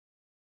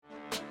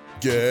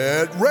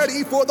Get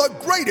ready for the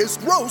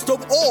greatest roast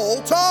of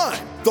all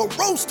time, the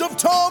Roast of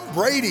Tom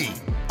Brady,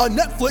 a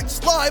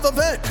Netflix live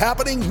event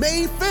happening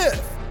May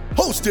 5th.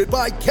 Hosted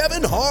by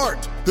Kevin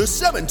Hart, the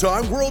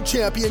 7-time world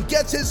champion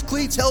gets his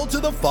cleats held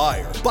to the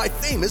fire by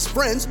famous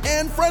friends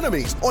and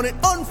frenemies on an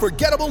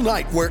unforgettable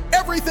night where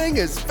everything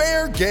is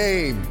fair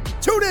game.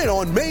 Tune in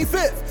on May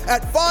 5th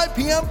at 5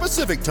 p.m.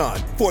 Pacific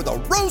time for the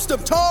Roast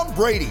of Tom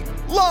Brady,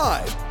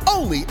 live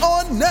only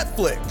on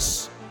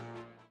Netflix.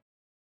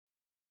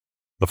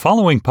 The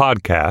following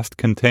podcast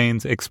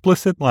contains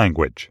explicit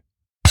language.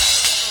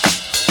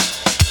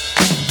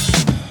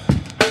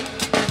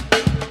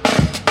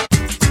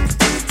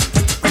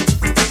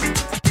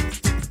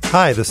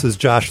 Hi, this is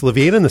Josh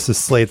Levine, and this is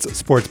Slate's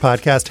sports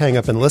podcast, Hang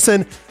Up and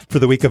Listen, for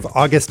the week of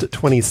August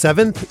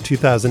 27th,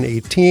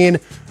 2018.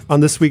 On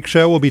this week's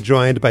show, we'll be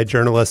joined by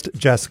journalist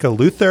Jessica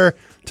Luther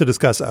to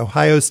discuss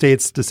Ohio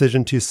State's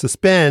decision to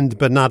suspend,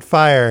 but not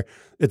fire,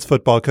 its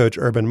football coach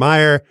Urban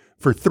Meyer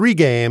for 3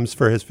 games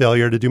for his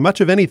failure to do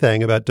much of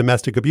anything about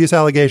domestic abuse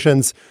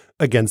allegations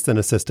against an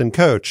assistant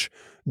coach.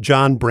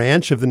 John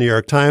Branch of the New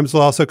York Times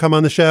will also come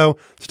on the show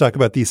to talk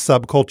about the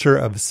subculture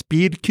of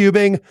speed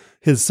cubing,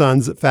 his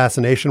son's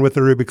fascination with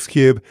the Rubik's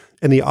Cube,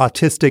 and the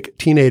autistic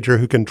teenager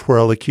who can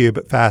twirl a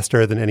cube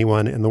faster than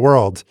anyone in the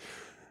world.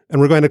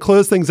 And we're going to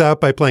close things out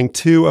by playing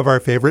 2 of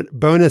our favorite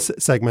bonus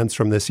segments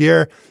from this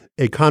year,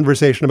 a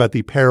conversation about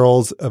the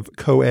perils of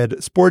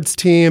co-ed sports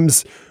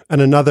teams, and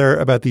another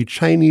about the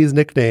Chinese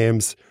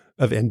nicknames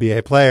of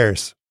NBA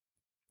players.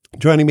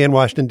 Joining me in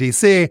Washington,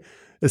 D.C.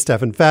 is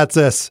Stefan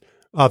Fatsis,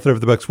 author of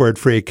the books Word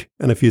Freak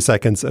and A Few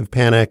Seconds of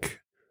Panic,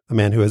 a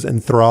man who is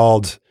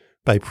enthralled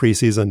by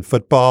preseason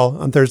football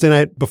on Thursday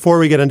night. Before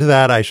we get into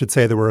that, I should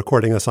say that we're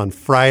recording this on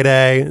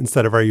Friday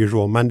instead of our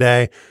usual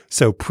Monday.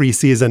 So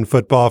preseason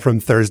football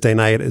from Thursday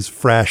night is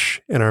fresh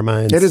in our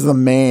minds. It is the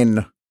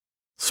main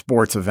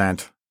sports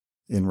event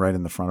right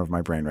in the front of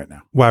my brain right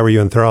now. Why were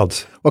you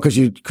enthralled? Well, because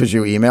you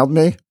emailed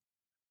me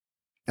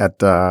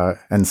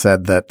and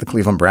said that the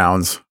Cleveland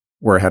Browns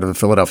were ahead of the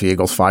Philadelphia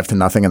Eagles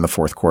 5-0 in the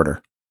fourth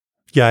quarter.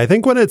 Yeah, I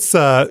think when it's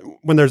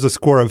when there's a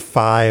score of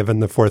 5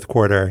 in the fourth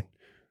quarter,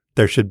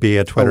 there should be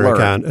a Twitter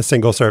account, a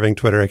single serving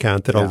Twitter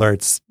account that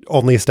alerts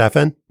only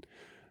Stefan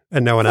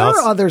and no one else.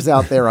 There are others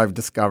out there I've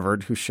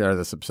discovered who share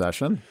this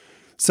obsession.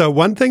 So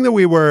one thing that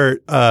we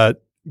were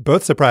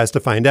both surprised to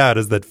find out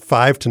is that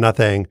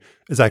 5-0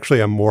 is actually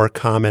a more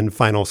common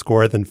final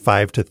score than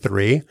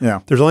 5-3.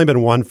 Yeah. There's only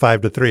been one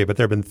 5-3, but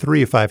there have been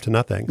 3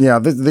 5-0. Yeah,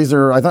 these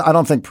are, I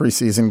don't think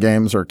preseason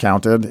games are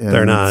counted in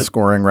They're not.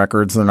 Scoring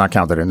records. They're not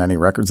counted in any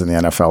records in the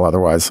NFL.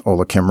 Otherwise,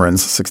 Ola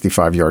Kimmeren's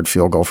 65-yard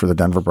field goal for the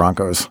Denver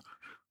Broncos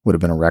would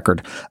have been a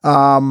record.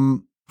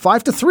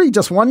 5-3,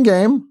 just one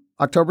game,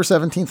 October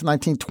 17th,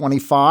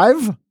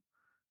 1925.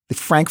 The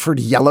Frankfurt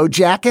Yellow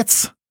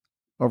Jackets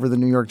over the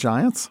New York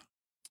Giants.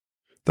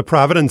 The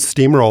Providence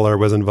Steamroller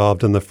was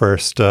involved in the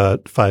first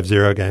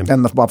 5-0 game.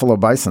 And the Buffalo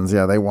Bisons,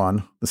 yeah, they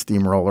won. The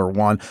Steamroller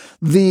won.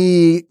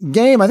 The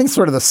game, I think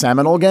sort of the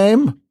seminal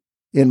game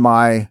in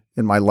my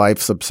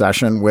life's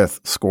obsession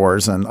with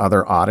scores and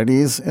other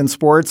oddities in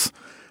sports.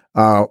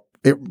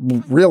 It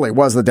really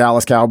was the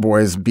Dallas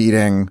Cowboys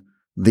beating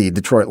the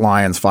Detroit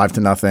Lions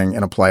 5-0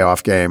 in a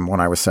playoff game when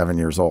I was 7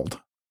 years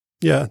old.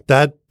 Yeah,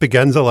 that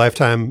begins a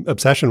lifetime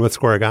obsession with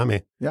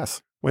scoregami.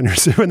 Yes. When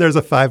there's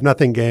a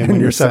 5-0 game when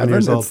you're 7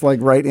 years old. It's like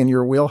right in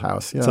your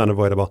wheelhouse. Yeah. It's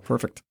unavoidable.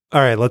 Perfect. All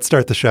right, let's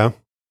start the show.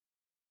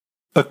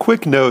 A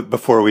quick note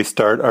before we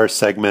start our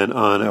segment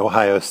on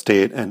Ohio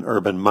State and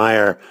Urban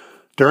Meyer.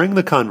 During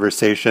the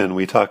conversation,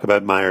 we talk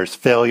about Meyer's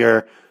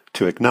failure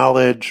to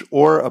acknowledge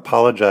or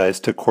apologize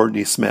to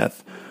Courtney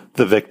Smith,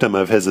 the victim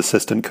of his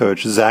assistant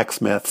coach Zach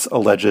Smith's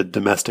alleged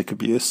domestic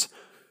abuse.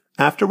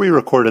 After we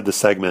recorded the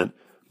segment,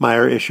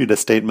 Meyer issued a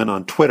statement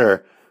on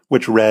Twitter,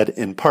 which read,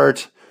 in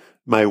part,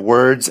 "My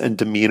words and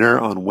demeanor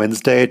on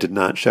Wednesday did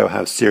not show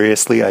how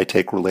seriously I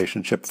take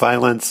relationship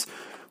violence.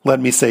 Let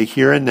me say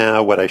here and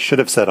now what I should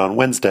have said on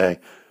Wednesday.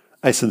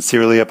 I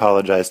sincerely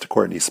apologize to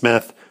Courtney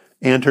Smith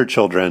and her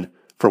children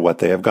for what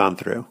they have gone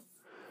through."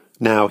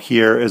 Now,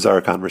 here is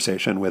our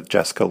conversation with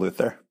Jessica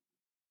Luther.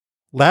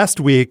 Last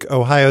week,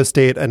 Ohio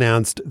State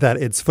announced that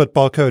its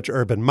football coach,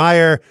 Urban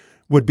Meyer,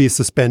 would be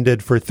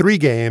suspended for 3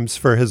 games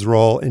for his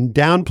role in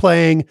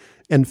downplaying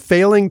and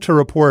failing to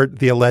report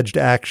the alleged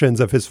actions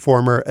of his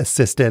former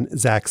assistant,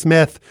 Zach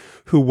Smith,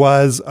 who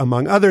was,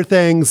 among other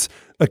things,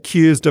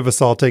 accused of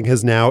assaulting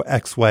his now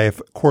ex-wife,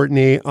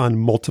 Courtney, on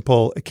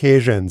multiple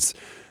occasions.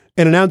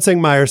 In announcing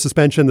Meyer's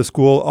suspension, the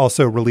school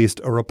also released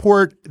a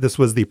report. This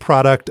was the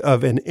product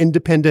of an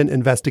independent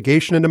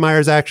investigation into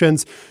Meyer's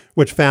actions,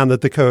 which found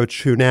that the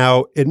coach, who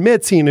now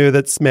admits he knew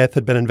that Smith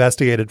had been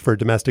investigated for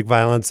domestic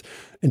violence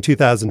in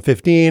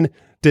 2015,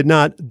 did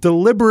not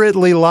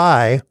deliberately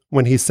lie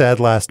when he said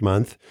last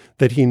month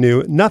that he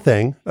knew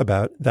nothing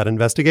about that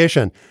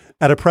investigation.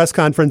 At a press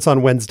conference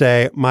on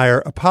Wednesday,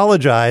 Meyer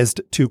apologized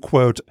to,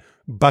 quote,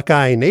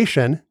 Buckeye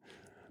Nation,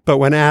 but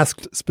when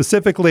asked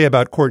specifically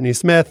about Courtney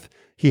Smith,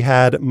 he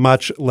had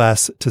much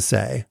less to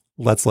say.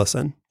 Let's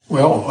listen.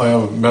 Well, I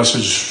have a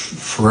message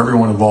for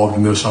everyone involved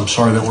in this. I'm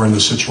sorry that we're in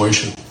this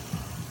situation.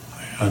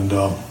 And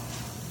I'm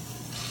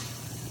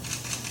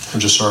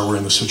just sorry we're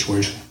in this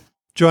situation.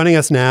 Joining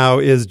us now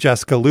is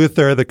Jessica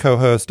Luther, the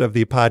co-host of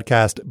the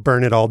podcast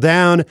Burn It All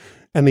Down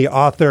and the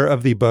author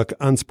of the book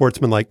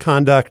Unsportsmanlike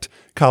Conduct,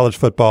 College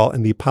Football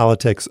and the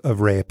Politics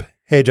of Rape.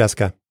 Hey,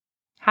 Jessica.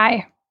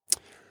 Hi.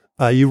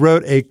 You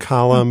wrote a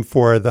column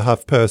for the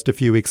HuffPost a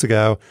few weeks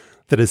ago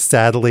that is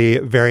sadly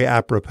very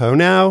apropos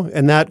now.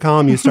 In that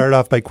column, you started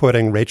off by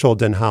quoting Rachel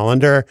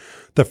Denhollander,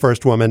 the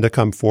first woman to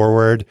come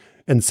forward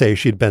and say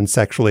she'd been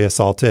sexually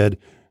assaulted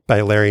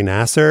by Larry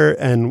Nassar.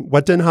 And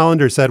what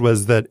Denhollander said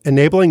was that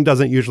enabling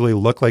doesn't usually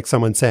look like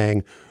someone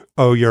saying,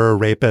 oh, you're a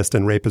rapist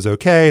and rape is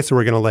okay, so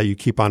we're going to let you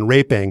keep on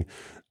raping.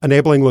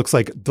 Enabling looks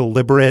like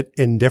deliberate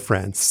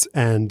indifference.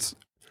 And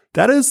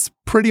that is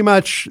pretty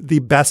much the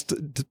best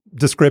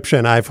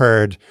description I've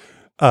heard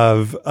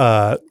of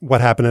what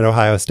happened at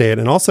Ohio State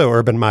and also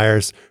Urban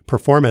Meyer's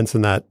performance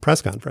in that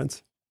press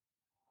conference.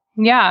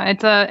 Yeah,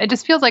 it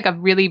just feels like a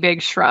really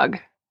big shrug.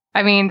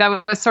 I mean,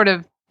 that was sort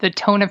of the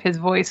tone of his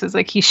voice, is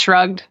like he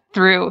shrugged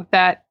through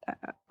that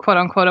quote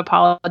unquote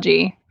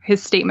apology,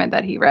 his statement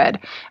that he read.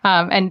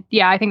 And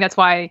yeah, I think that's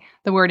why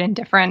the word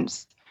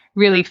indifference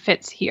really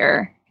fits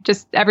here.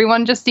 Just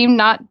everyone just seemed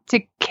not to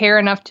care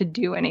enough to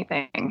do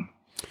anything.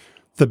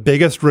 The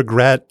biggest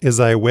regret is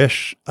I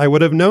wish I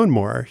would have known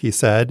more, he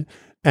said.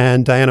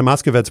 And Diana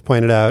Moskovitz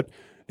pointed out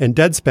in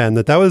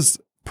Deadspin that was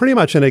pretty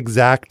much an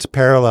exact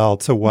parallel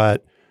to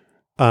what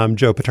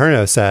Joe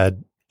Paterno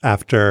said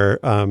after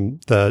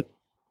the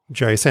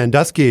Jerry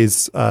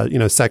Sandusky's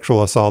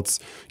sexual assaults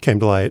came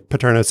to light.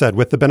 Paterno said,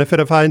 with the benefit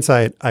of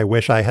hindsight, I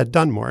wish I had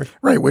done more.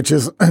 Right, which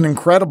is an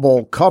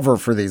incredible cover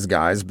for these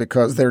guys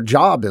because their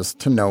job is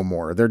to know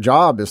more. Their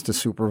job is to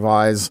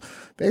supervise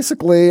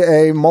basically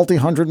a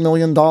multi-$100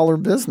 million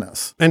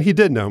business. And he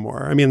did know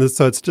more. I mean,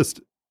 so it's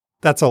just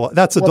that's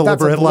a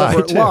deliberate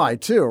lie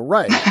too,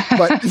 right?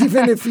 But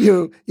even if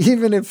you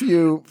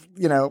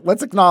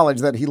let's acknowledge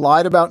that he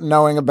lied about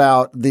knowing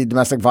about the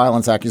domestic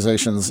violence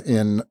accusations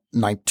in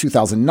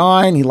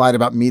 2009. He lied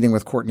about meeting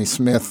with Courtney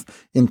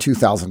Smith in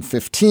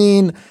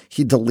 2015.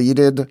 He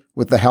deleted,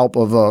 with the help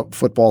of a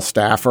football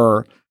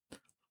staffer,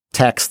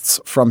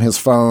 texts from his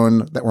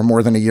phone that were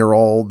more than a year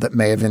old that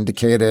may have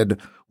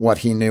indicated what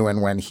he knew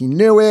and when he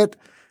knew it.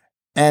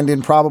 And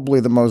in probably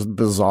the most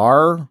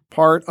bizarre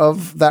part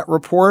of that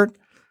report,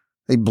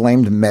 they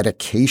blamed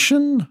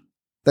medication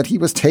that he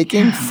was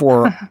taking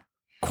for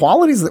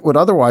qualities that would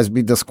otherwise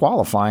be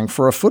disqualifying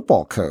for a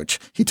football coach.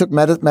 He took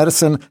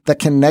medicine that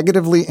can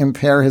negatively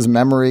impair his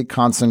memory,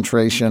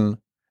 concentration,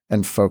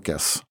 and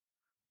focus.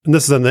 And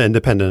this is in the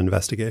independent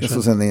investigation. This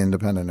was in the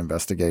independent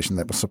investigation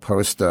that was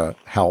supposed to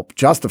help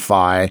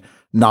justify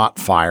not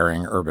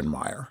firing Urban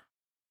Meyer.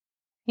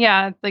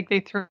 Yeah, like they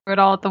threw it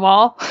all at the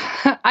wall.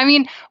 I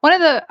mean, one of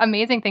the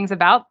amazing things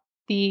about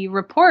the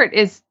report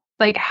is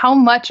like how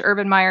much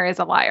Urban Meyer is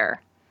a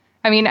liar.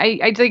 I mean,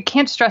 I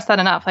can't stress that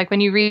enough. Like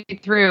when you read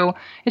through,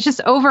 it's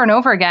just over and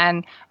over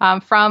again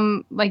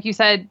from, like you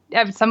said,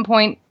 at some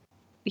point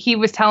he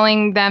was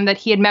telling them that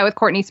he had met with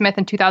Courtney Smith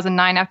in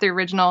 2009 after the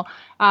original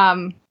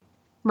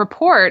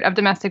report of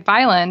domestic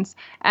violence.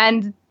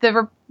 And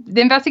the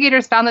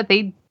investigators found that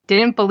they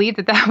didn't believe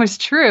that was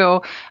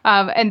true.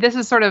 And this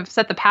has sort of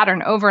set the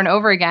pattern over and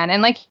over again.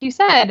 And like you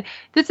said,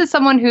 this is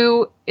someone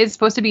who is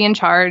supposed to be in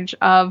charge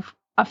of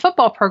a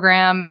football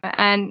program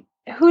and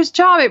whose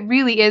job it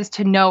really is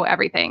to know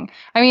everything.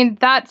 I mean,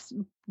 that's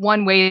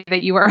one way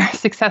that you are a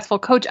successful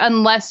coach,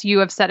 unless you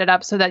have set it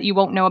up so that you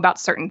won't know about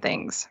certain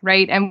things,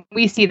 right? And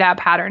we see that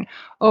pattern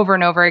over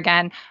and over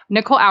again.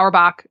 Nicole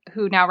Auerbach,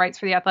 who now writes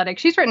for The Athletic,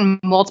 she's written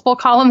multiple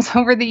columns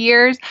over the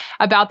years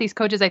about these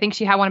coaches. I think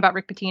she had one about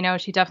Rick Pitino.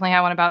 She definitely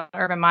had one about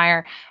Urban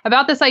Meyer,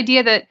 about this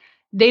idea that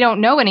they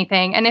don't know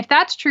anything. And if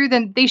that's true,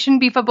 then they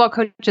shouldn't be football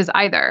coaches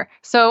either.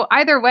 So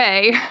either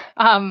way,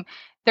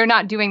 they're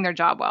not doing their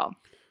job well.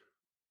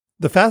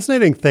 The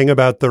fascinating thing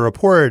about the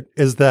report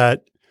is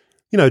that,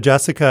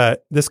 Jessica,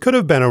 this could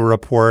have been a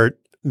report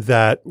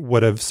that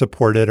would have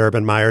supported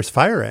Urban Meyer's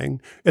firing.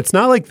 It's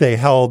not like they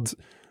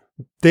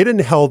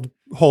didn't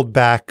hold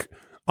back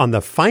on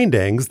the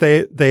findings.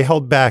 They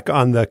held back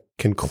on the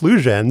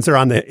conclusions or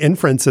on the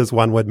inferences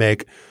one would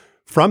make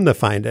from the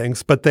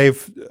findings. But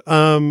they've,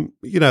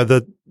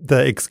 the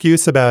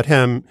excuse about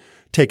him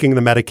taking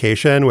the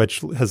medication,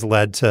 which has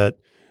led to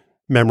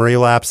memory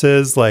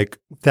lapses, like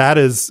that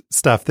is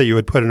stuff that you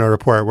would put in a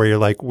report where you're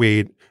like,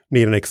 we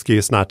need an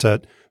excuse not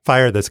to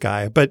fire this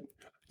guy. But,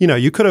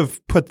 you could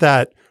have put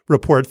that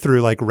report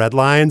through like red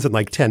lines in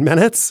like 10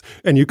 minutes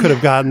and you could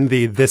have gotten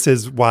this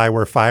is why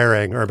we're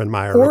firing Urban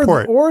Meyer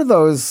report. Or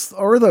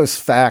those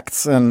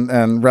facts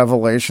and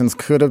revelations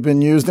could have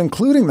been used,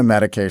 including the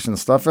medication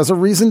stuff, as a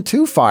reason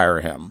to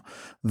fire him.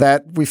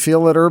 that we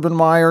feel that Urban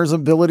Meyer's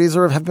abilities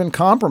have been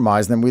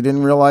compromised, and we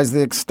didn't realize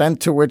the extent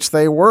to which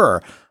they were.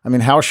 I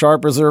mean, how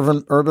sharp is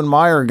Urban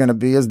Meyer going to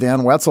be, as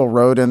Dan Wetzel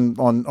wrote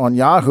on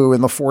Yahoo,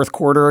 in the fourth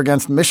quarter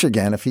against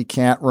Michigan if he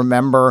can't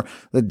remember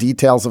the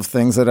details of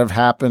things that have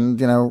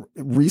happened,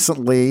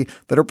 recently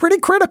that are pretty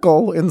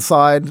critical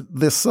inside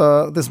this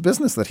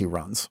business that he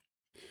runs?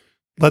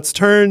 Let's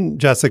turn,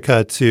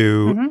 Jessica,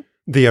 to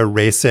the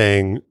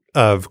erasing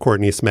of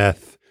Courtney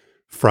Smith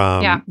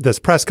from this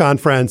press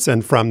conference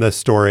and from this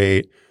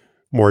story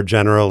more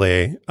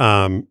generally.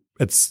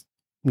 It's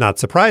not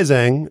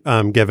surprising,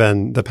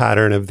 given the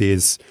pattern of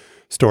these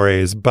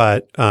stories,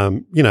 but,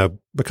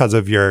 because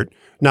of your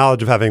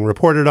knowledge of having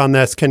reported on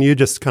this, can you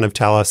just kind of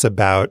tell us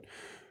about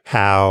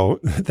how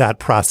that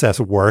process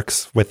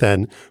works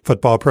within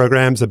football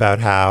programs, about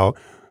how,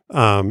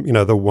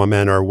 the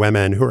woman or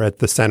women who are at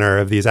the center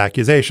of these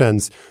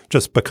accusations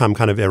just become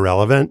kind of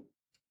irrelevant?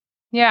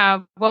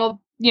 Yeah,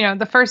 well,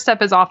 the first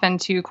step is often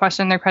to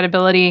question their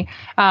credibility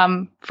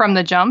from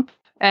the jump.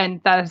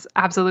 And that has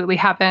absolutely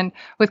happened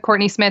with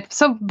Courtney Smith.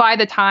 So by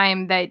the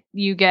time that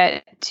you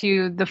get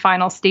to the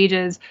final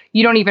stages,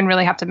 you don't even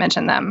really have to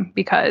mention them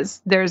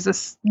because there's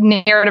this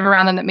narrative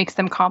around them that makes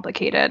them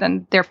complicated,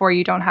 and therefore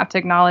you don't have to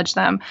acknowledge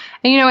them.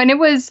 And, and it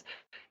was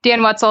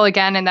Dan Wetzel,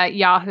 again, in that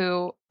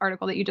Yahoo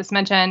article that you just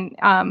mentioned,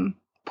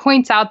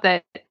 points out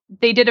that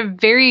they did a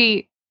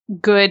very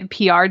good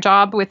PR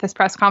job with this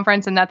press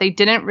conference, and that they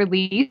didn't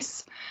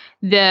release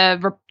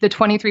the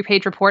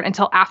 23-page report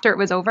until after it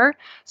was over,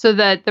 so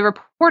that the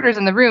reporters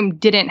in the room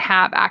didn't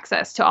have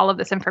access to all of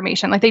this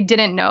information. Like, they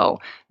didn't know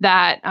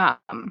that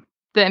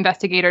the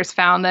investigators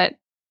found that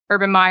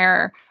Urban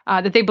Meyer,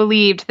 that they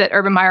believed that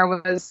Urban Meyer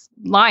was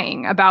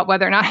lying about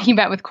whether or not he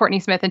met with Courtney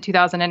Smith in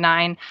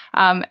 2009.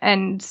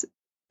 And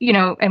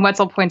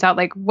Wetzel points out,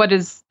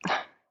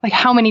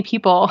 how many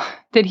people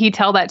did he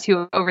tell that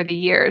to over the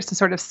years to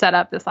sort of set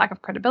up this lack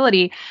of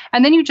credibility?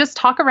 And then you just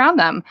talk around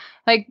them.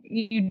 Like,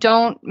 you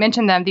don't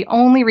mention them. The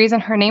only reason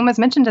her name was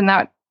mentioned in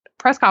that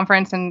press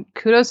conference, and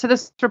kudos to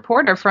this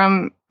reporter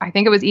from, I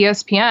think it was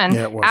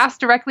ESPN, asked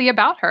directly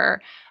about her.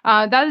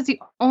 That is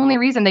the only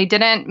reason. They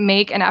didn't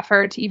make an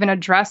effort to even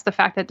address the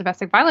fact that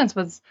domestic violence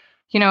was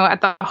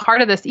at the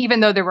heart of this,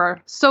 even though there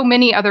were so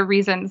many other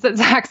reasons that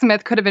Zach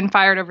Smith could have been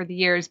fired over the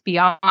years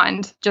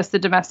beyond just the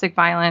domestic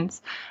violence.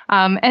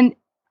 And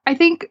I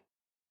think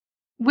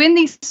when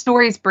these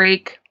stories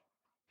break,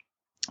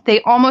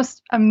 they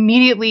almost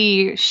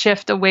immediately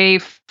shift away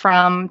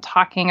from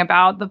talking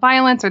about the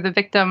violence or the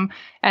victim.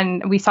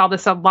 And we saw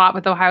this a lot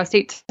with Ohio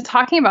State, to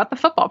talking about the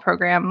football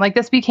program. Like,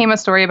 this became a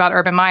story about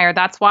Urban Meyer.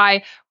 That's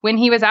why when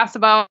he was asked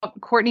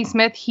about Courtney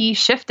Smith, he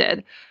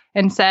shifted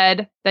and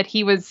said that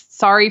he was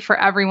sorry for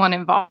everyone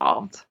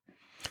involved.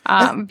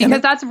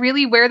 Because that's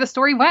really where the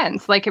story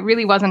went. Like, it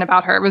really wasn't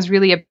about her. It was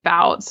really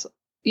about,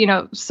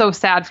 so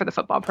sad for the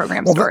football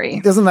program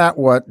story. Isn't that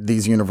what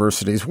these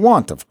universities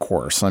want, of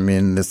course? I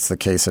mean, it's the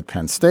case at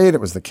Penn State.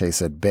 It was the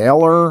case at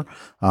Baylor.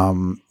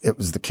 It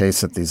was the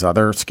case at these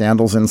other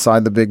scandals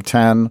inside the Big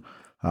Ten.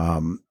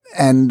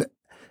 And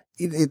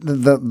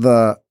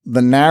the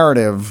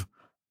narrative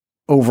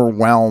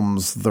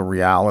overwhelms the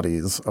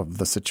realities of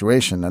the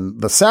situation.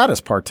 And the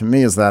saddest part to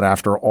me is that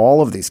after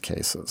all of these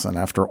cases and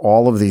after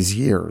all of these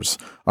years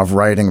of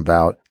writing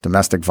about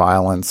domestic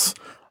violence,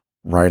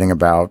 writing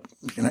about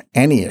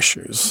any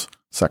issues,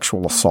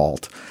 sexual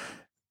assault,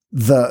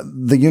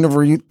 the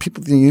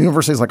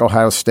universities like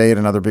Ohio State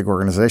and other big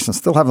organizations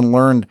still haven't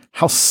learned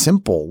how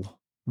simple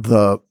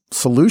the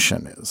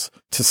solution is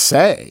to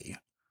say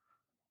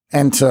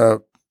and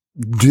to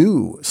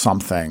do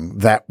something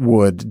that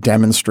would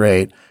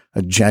demonstrate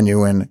a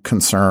genuine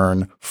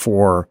concern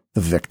for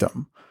the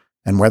victim.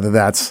 And whether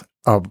that's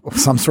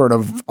some sort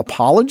of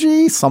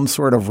apology, some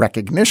sort of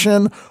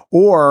recognition,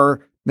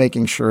 or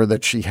making sure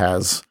that she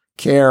has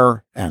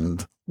care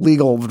and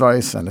legal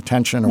advice and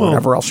attention or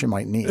whatever else she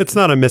might need. It's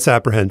not a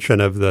misapprehension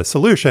of the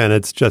solution.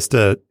 It's just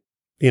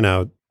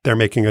they're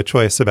making a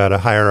choice about a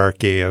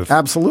hierarchy of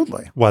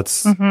absolutely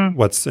what's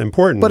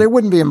important. But it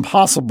wouldn't be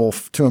impossible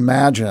to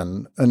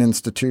imagine an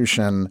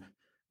institution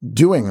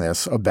doing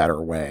this a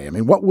better way. I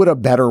mean, what would a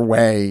better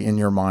way in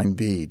your mind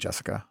be,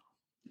 Jessica?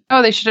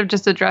 Oh, they should have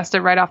just addressed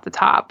it right off the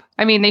top.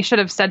 I mean, they should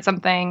have said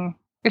something.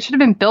 It should have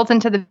been built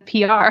into the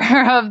PR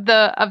of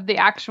the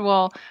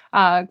actual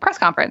press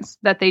conference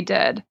that they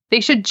did.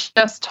 They should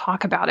just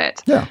talk about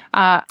it. Yeah.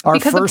 Our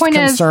first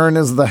concern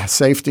is the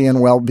safety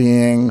and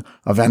well-being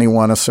of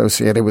anyone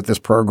associated with this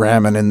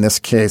program. And in this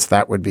case,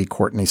 that would be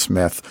Courtney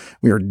Smith.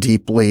 We are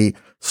deeply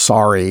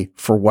sorry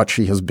for what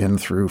she has been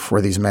through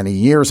for these many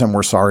years. And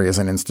we're sorry as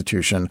an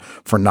institution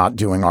for not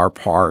doing our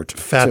part.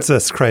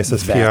 FATSIS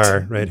crisis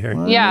PR right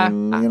here. Yeah.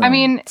 I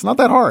mean, it's not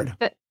that hard.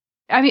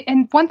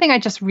 And one thing I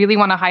just really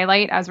want to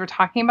highlight as we're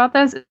talking about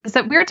this is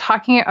that we're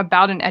talking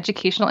about an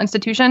educational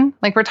institution.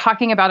 Like, we're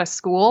talking about a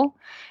school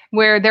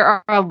where there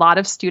are a lot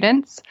of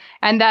students,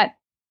 and that,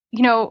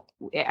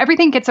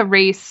 everything gets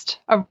erased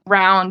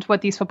around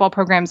what these football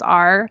programs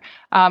are,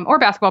 or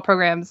basketball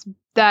programs,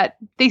 that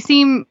they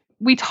seem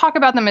we talk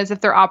about them as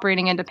if they're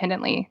operating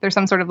independently. They're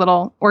some sort of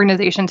little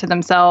organization to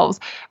themselves.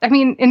 I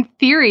mean, in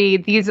theory,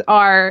 these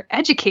are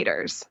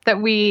educators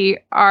that we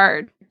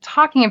are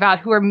talking about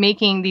who are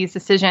making these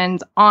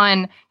decisions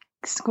on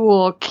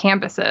school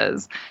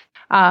campuses.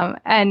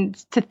 And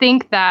to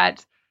think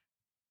that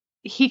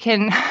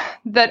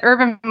that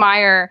Urban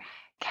Meyer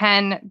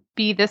can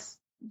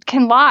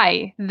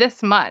lie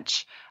this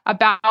much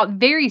about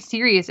very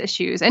serious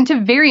issues and to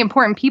very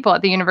important people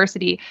at the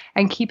university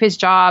and keep his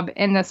job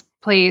in this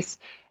place.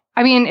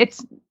 I mean,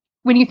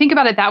 when you think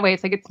about it that way,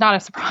 it's like, it's not a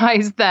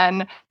surprise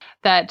then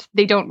that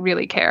they don't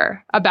really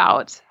care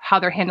about how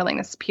they're handling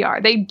this PR.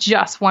 They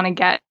just want to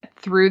get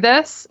through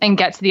this and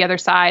get to the other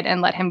side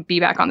and let him be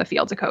back on the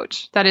field to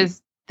coach.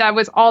 That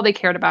was all they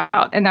cared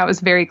about. And that was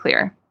very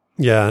clear.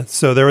 Yeah.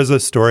 So there was a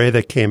story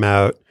that came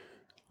out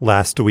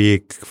last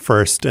week,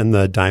 first in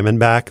the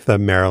Diamondback, the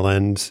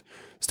Maryland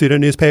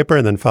student newspaper,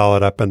 and then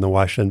followed up in the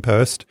Washington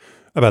Post,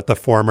 about the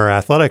former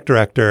athletic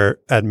director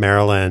at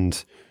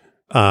Maryland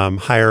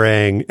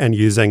hiring and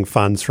using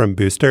funds from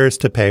boosters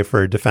to pay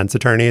for defense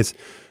attorneys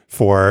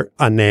for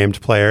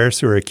unnamed players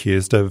who are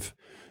accused of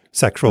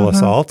sexual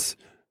assaults.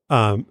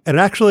 And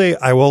actually,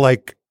 I will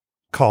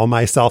call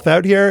myself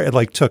out here.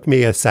 It took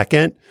me a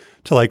second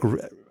to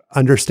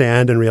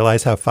understand and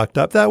realize how fucked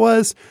up that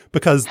was,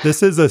 because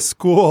this is a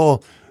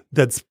school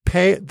that's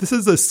paying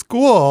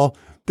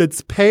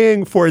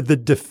for the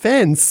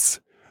defense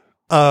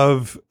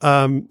of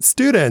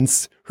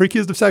students who are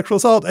accused of sexual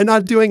assault and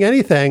not doing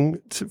anything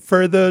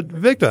for the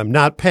victim,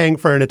 not paying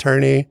for an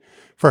attorney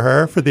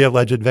for the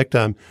alleged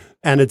victim.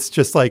 And it's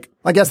just I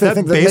guess that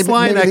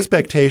baseline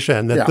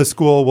expectation that the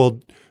school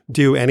will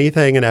do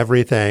anything and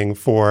everything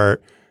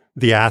for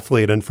the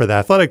athlete and for the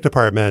athletic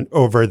department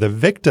over the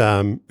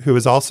victim, who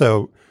is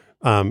also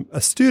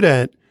a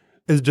student,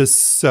 is just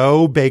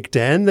so baked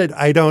in that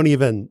I didn't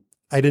even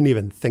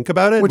think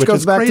about it. Which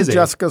goes back crazy. to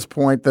Jessica's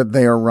point that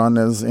they are run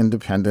as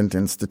independent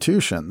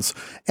institutions.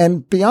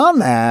 And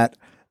beyond that,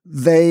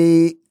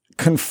 they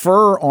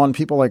confer on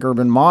people like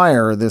Urban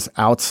Meyer this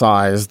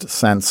outsized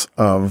sense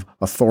of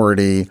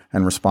authority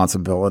and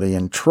responsibility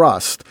and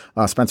trust.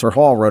 Spencer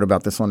Hall wrote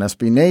about this on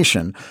SB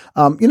Nation.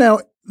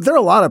 There are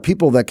a lot of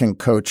people that can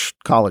coach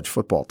college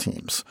football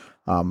teams.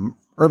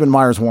 Urban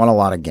Meyer's won a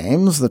lot of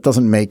games. That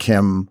doesn't make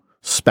him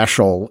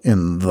special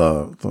in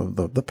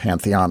the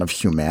pantheon of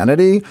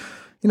humanity.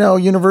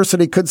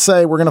 University could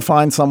say, we're going to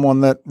find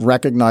someone that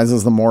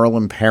recognizes the moral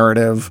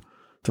imperative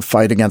to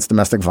fight against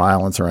domestic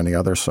violence or any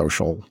other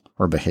social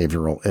or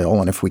behavioral ill.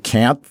 And if we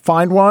can't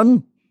find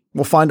one,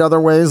 we'll find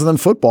other ways than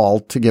football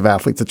to give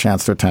athletes a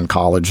chance to attend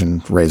college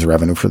and raise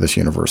revenue for this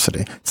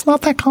university. It's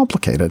not that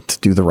complicated to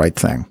do the right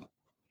thing.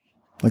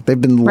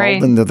 They've been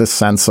lulled into this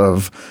sense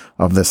of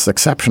this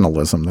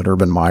exceptionalism that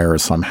Urban Meyer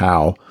is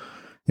somehow,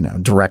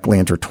 directly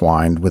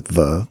intertwined with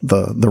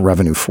the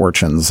revenue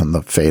fortunes and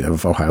the fate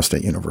of Ohio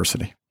State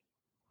University.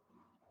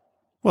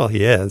 Well,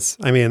 he is.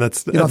 I mean,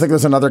 that's. You don't think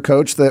there's another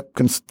coach that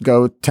can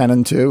go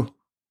 10-2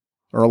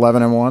 or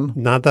 11-1?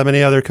 Not that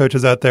many other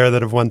coaches out there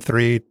that have won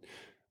 3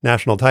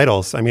 national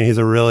titles. I mean, he's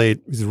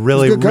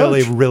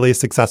really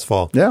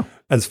successful. Yeah.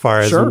 As far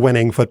as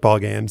winning football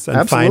games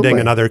and finding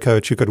another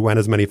coach who could win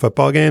as many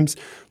football games.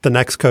 The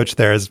next coach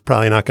there is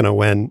probably not going to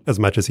win as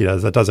much as he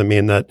does. That doesn't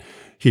mean that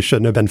he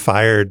shouldn't have been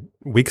fired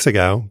weeks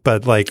ago,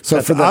 but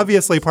that's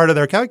obviously part of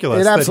their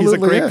calculus that he's a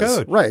great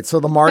coach. Right. So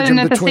the margin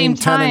between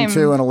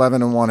 10-2 and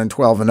 11-1 and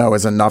 12-0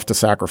 is enough to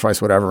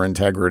sacrifice whatever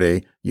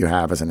integrity you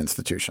have as an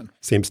institution.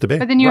 Seems to be.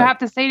 But then you have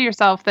to say to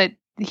yourself that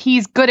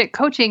he's good at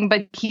coaching,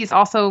 but he's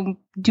also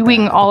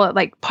doing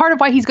part of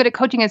why he's good at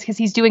coaching is because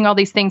he's doing all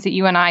these things that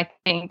you and I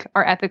think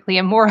are ethically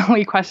and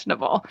morally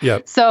questionable.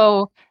 Yep.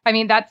 So, I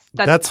mean, that's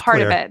part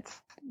clear. of it.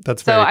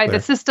 That's very clear.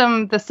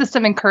 The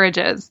system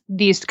encourages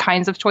these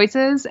kinds of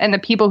choices, and the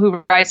people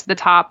who rise to the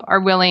top are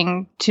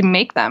willing to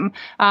make them.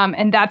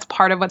 And that's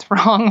part of what's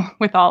wrong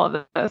with all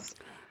of this.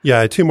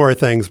 Yeah. 2 more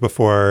things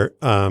before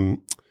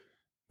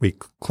we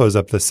close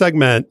up the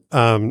segment.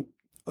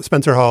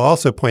 Spencer Hall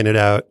also pointed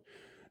out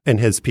in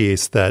his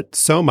piece that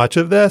so much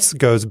of this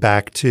goes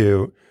back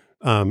to,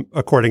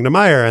 according to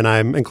Meyer, and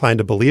I'm inclined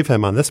to believe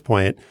him on this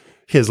point,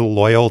 his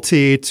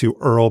loyalty to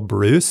Earl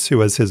Bruce, who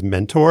was his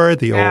mentor,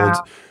 the old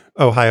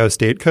Ohio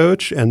State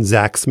coach, and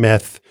Zach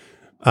Smith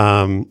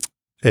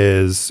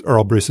is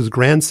Earl Bruce's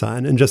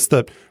grandson, and just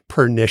the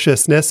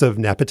perniciousness of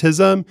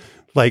nepotism.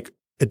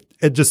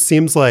 It just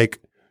seems like,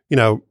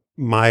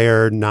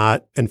 Meyer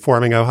not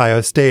informing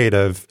Ohio State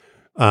of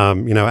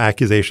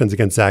accusations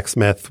against Zach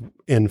Smith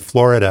in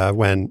Florida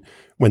when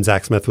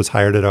Zach Smith was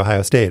hired at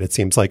Ohio State. It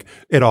seems like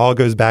it all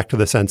goes back to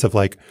the sense of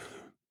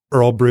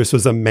Earl Bruce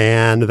was a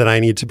man that I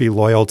need to be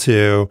loyal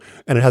to,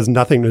 and it has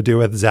nothing to do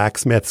with Zach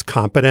Smith's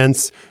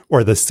competence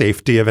or the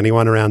safety of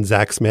anyone around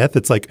Zach Smith.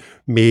 It's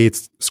me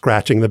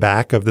scratching the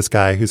back of this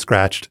guy who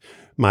scratched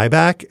my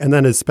back. And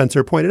then, as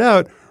Spencer pointed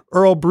out,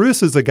 Earl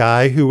Bruce is a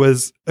guy who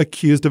was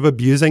accused of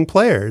abusing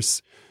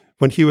players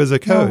when he was a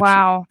coach. Oh,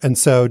 wow. And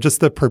so just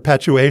the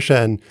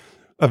perpetuation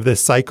of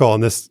this cycle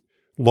and this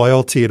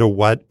loyalty to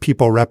what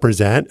people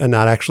represent and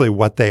not actually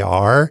what they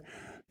are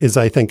is,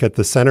 I think, at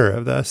the center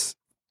of this.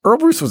 Earl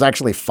Bruce was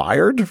actually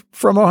fired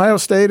from Ohio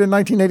State in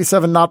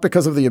 1987, not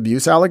because of the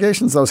abuse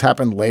allegations. Those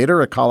happened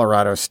later at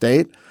Colorado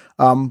State.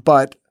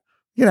 But,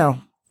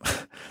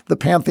 the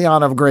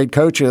pantheon of great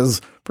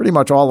coaches, pretty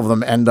much all of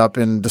them end up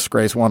in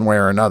disgrace one way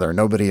or another.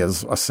 Nobody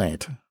is a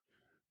saint.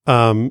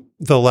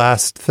 The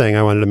last thing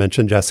I wanted to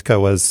mention, Jessica,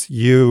 was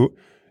you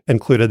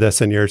included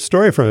this in your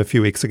story from a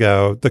few weeks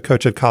ago. The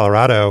coach at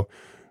Colorado,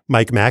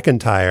 Mike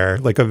MacIntyre,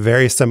 like a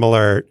very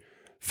similar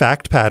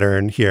fact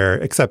pattern here,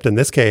 except in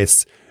this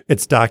case,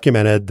 it's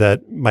documented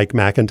that Mike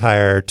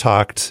MacIntyre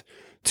talked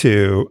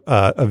to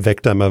a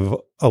victim of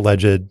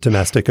alleged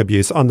domestic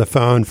abuse on the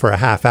phone for a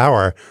half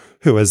hour,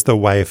 who was the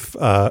wife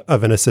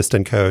of an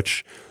assistant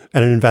coach.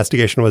 And an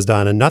investigation was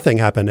done and nothing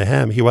happened to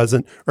him. He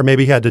wasn't, or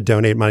maybe he had to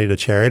donate money to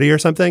charity or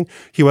something.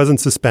 He wasn't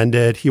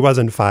suspended. He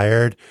wasn't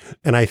fired.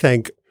 And I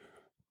think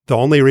the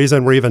only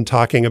reason we're even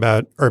talking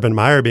about Urban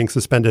Meyer being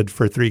suspended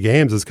for 3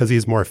 games is because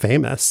he's more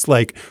famous.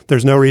 Like,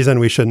 there's no reason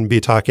we shouldn't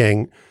be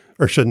talking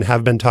or shouldn't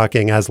have been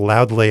talking as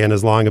loudly and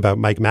as long about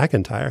Mike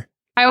MacIntyre.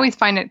 I always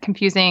find it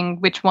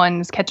confusing which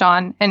ones catch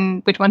on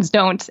and which ones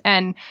don't.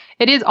 And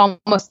it is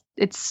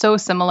it's so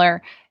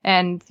similar.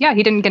 And yeah,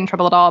 he didn't get in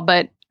trouble at all.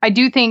 But I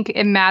do think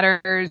it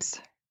matters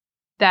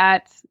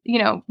that,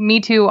 Me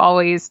Too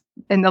always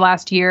in the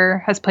last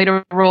year has played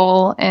a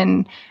role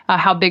in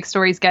how big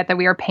stories get, that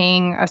we are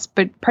paying a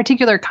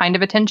particular kind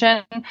of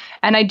attention.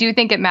 And I do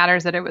think it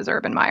matters that it was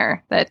Urban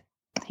Meyer, that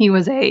he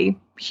was a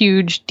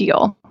huge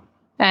deal.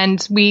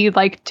 And we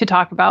like to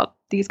talk about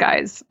these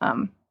guys,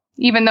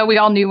 even though we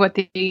all knew what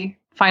the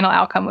final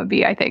outcome would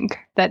be. I think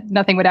that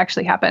nothing would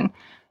actually happen,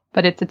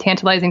 but it's a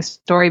tantalizing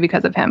story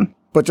because of him.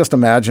 But just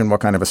imagine what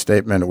kind of a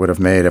statement it would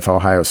have made if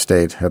Ohio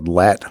State had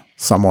let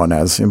someone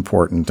as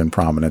important and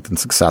prominent and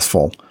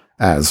successful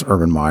as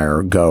Urban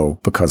Meyer go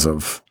because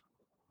of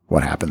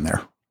what happened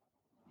there.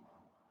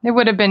 It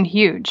would have been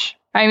huge.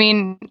 I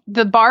mean,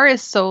 the bar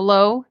is so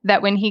low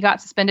that when he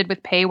got suspended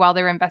with pay while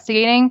they were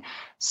investigating,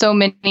 so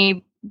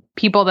many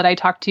people that I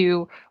talked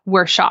to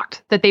were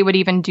shocked that they would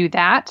even do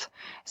that.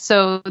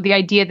 So the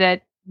idea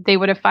that they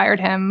would have fired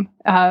him,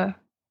 I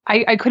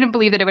couldn't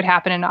believe that it would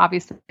happen, and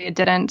obviously it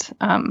didn't.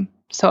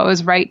 So I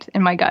was right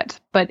in my gut,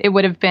 but it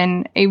would have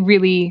been a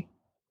really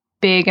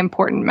big,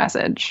 important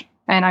message.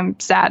 And I'm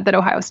sad that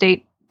Ohio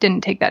State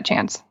didn't take that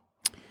chance.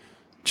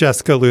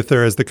 Jessica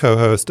Luther is the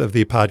co-host of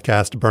the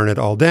podcast Burn It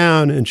All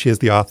Down, and she is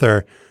the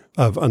author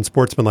of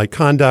Unsportsmanlike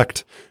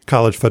Conduct,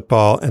 College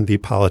Football, and the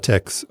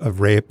Politics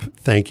of Rape.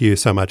 Thank you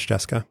so much,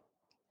 Jessica.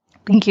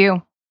 Thank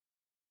you.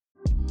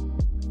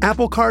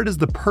 Apple Card is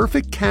the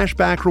perfect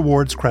cashback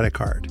rewards credit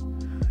card.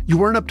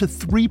 You earn up to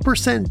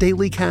 3%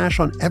 daily cash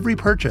on every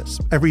purchase,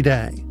 every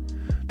day.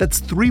 That's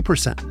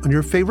 3% on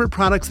your favorite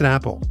products at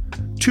Apple,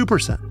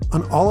 2%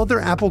 on all other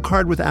Apple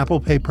Card with Apple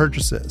Pay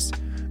purchases,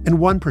 and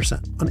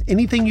 1% on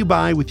anything you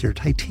buy with your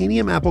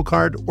titanium Apple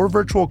Card or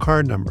virtual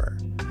card number.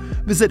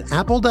 Visit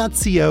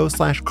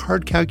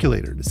apple.co/card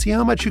calculator to see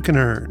how much you can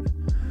earn.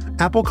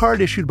 Apple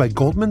Card issued by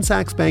Goldman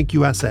Sachs Bank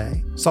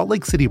USA, Salt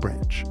Lake City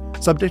branch.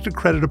 Subject to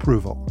credit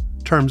approval.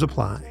 Terms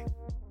apply.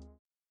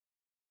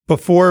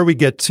 Before we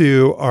get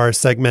to our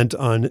segment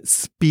on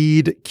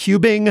speed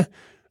cubing,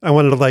 I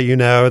wanted to let you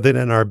know that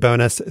in our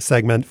bonus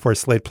segment for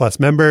Slate Plus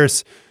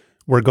members,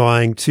 we're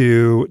going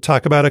to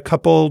talk about a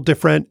couple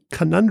different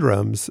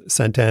conundrums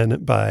sent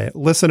in by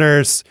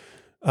listeners.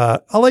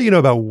 I'll let you know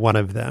about one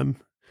of them.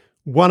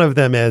 One of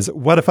them is,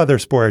 what if other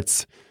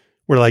sports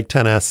were like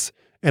tennis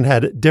and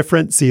had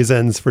different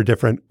seasons for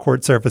different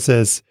court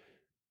surfaces?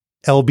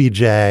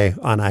 LBJ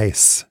on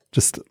ice.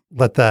 Just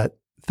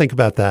think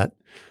about that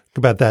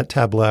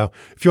tableau.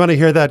 If you want to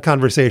hear that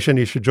conversation,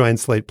 you should join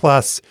Slate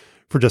Plus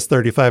for just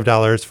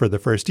 $35 for the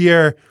first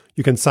year.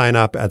 You can sign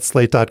up at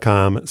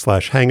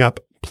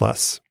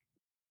slate.com/hangupplus.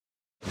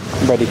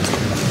 Ready.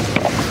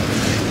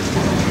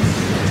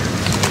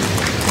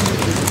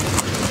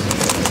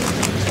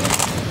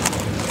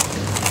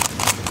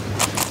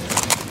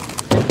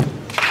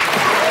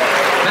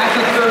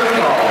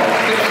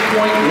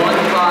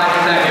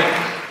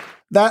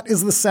 That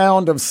is the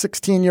sound of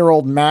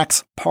 16-year-old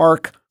Max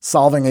Park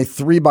solving a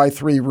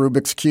 3x3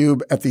 Rubik's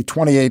Cube at the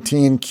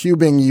 2018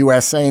 Cubing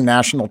USA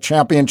National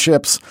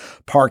Championships.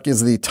 Park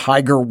is the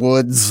Tiger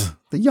Woods,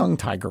 the young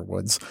Tiger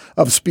Woods,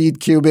 of speed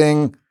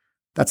cubing.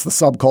 That's the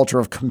subculture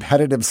of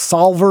competitive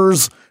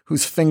solvers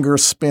whose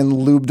fingers spin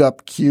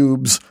lubed-up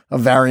cubes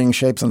of varying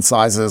shapes and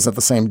sizes at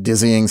the same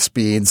dizzying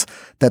speeds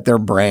that their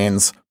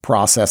brains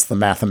process the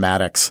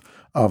mathematics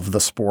of the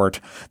sport.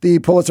 The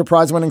Pulitzer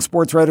Prize-winning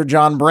sports writer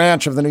John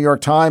Branch of the New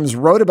York Times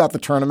wrote about the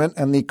tournament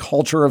and the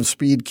culture of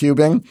speed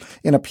cubing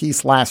in a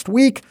piece last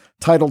week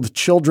titled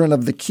Children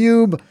of the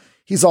Cube.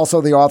 He's also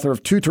the author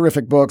of 2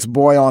 terrific books,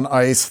 Boy on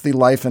Ice, The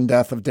Life and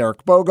Death of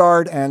Derek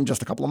Bogard, and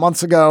just a couple of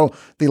months ago,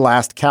 The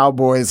Last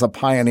Cowboys, A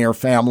Pioneer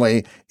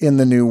Family in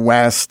the New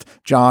West.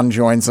 John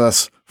joins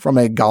us from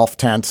a golf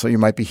tent, so you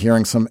might be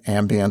hearing some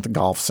ambient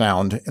golf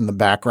sound in the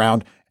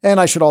background. And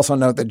I should also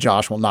note that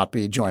Josh will not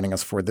be joining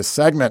us for this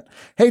segment.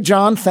 Hey,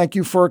 John, thank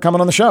you for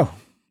coming on the show.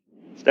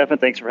 Stefan,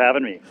 thanks for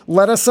having me.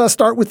 Let us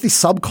start with the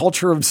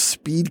subculture of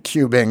speed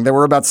cubing. There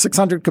were about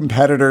 600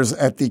 competitors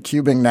at the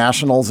Cubing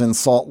Nationals in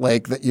Salt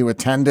Lake that you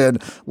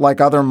attended. Like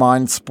other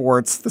mind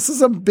sports, this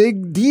is a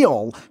big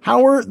deal.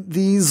 How are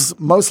these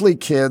mostly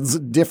kids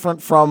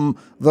different from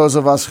those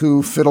of us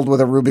who fiddled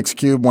with a Rubik's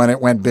Cube when it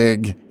went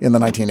big in the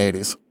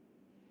 1980s?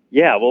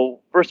 Yeah,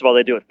 well, first of all,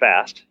 they do it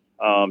fast.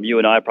 You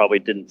and I probably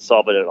didn't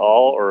solve it at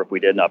all, or if we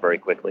did, not very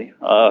quickly.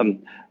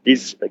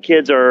 These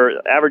kids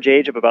are average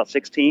age of about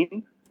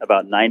 16.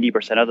 About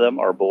 90% of them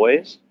are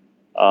boys.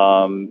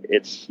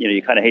 It's,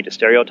 you kind of hate to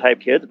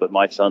stereotype kids, but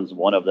my son's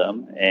one of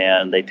them.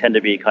 And they tend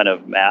to be kind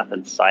of math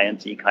and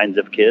science-y kinds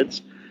of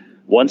kids.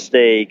 Once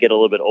they get a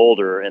little bit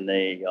older and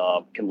they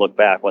can look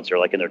back, once they're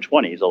like in their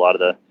 20s, a lot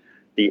of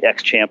the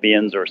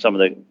ex-champions or some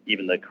of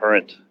even the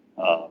current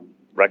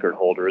record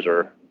holders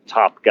or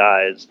top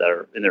guys that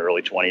are in their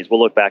early 20s will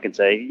look back and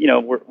say,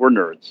 we're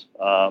nerds.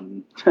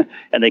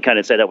 And they kind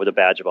of say that with a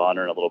badge of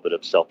honor and a little bit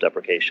of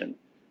self-deprecation.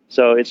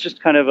 So it's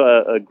just kind of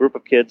a group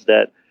of kids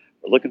that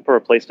are looking for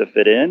a place to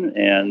fit in,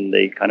 and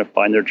they kind of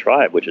find their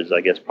tribe, which is, I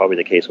guess, probably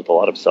the case with a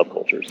lot of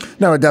subcultures.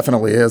 No, it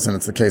definitely is, and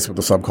it's the case with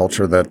the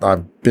subculture that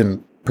I've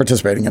been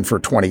participating in for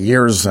 20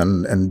 years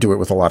and do it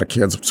with a lot of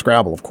kids,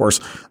 Scrabble, of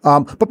course.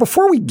 But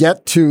before we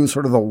get to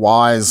sort of the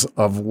whys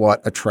of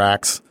what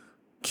attracts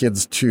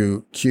kids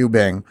to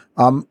cubing,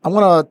 I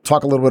want to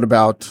talk a little bit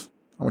about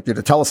I want you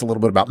to tell us a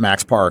little bit about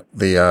Max Park,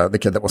 the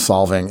kid that was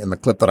solving in the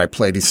clip that I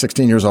played. He's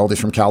 16 years old. He's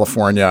from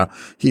California.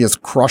 He is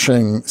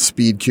crushing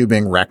speed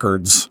cubing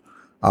records,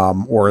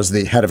 or as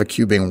the head of a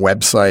cubing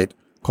website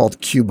called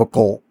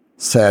Cubicle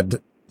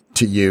said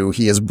to you,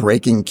 he is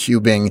breaking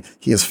cubing.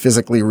 He is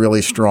physically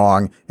really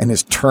strong, and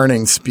his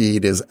turning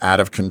speed is out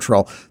of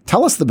control.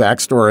 Tell us the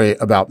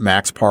backstory about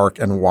Max Park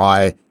and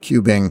why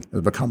cubing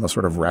has become a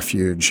sort of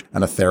refuge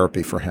and a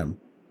therapy for him.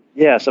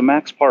 Yeah, so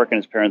Max Park and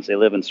his parents, they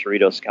live in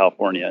Cerritos,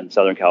 California, in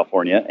Southern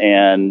California.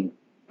 And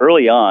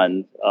early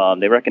on,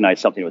 they recognized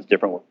something was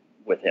different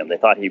with him. They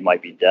thought he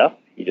might be deaf.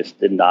 He just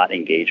did not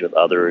engage with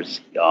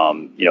others.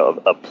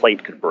 A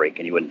plate could break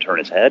and he wouldn't turn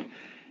his head.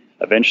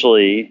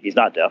 Eventually, he's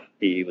not deaf.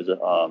 He was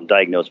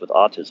diagnosed with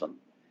autism.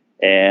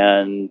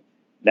 And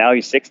now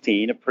he's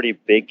 16, a pretty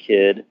big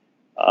kid.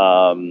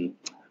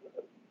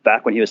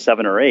 Back when he was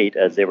 7 or 8,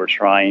 as they were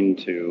trying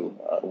to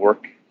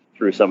work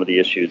through some of the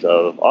issues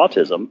of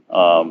autism,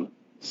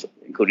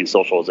 including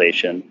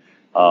socialization.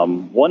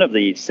 One of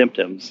the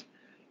symptoms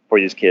for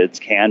these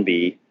kids can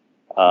be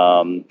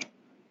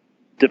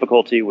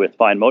difficulty with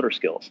fine motor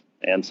skills.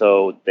 And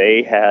so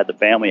the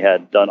family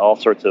had done all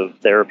sorts of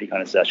therapy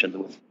kind of sessions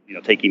with,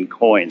 taking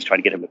coins, trying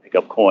to get him to pick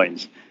up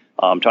coins,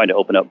 trying to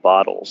open up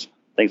bottles,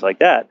 things like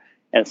that.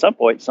 And at some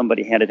point,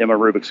 somebody handed him a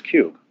Rubik's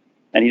Cube,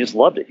 and he just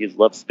loved it. He just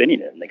loved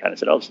spinning it. And they kind of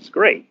said, oh, this is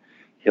great.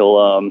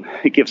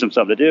 It gives him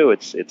something to do.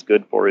 It's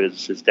good for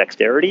his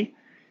dexterity.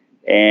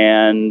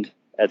 And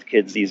as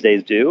kids these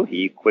days do,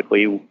 he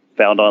quickly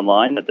found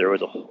online that there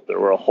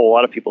were a whole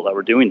lot of people that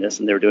were doing this,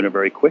 and they were doing it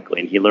very quickly.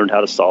 And he learned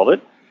how to solve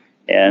it.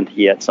 And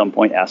he at some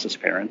point asked his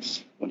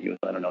parents when he was,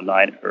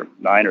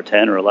 9 or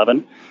 10 or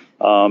 11,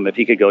 if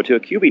he could go to a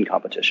cubing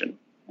competition.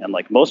 And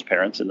like most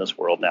parents in this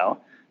world now,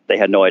 they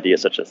had no idea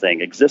such a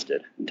thing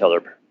existed until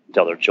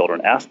their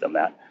children asked them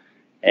that.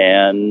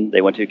 And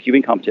they went to a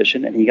cubing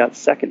competition, and he got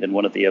second in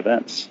one of the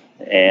events.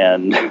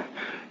 And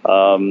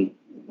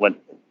went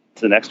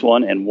to the next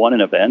one and won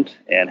an event,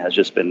 and has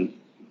just been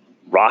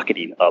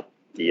rocketing up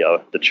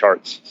the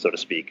charts, so to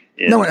speak.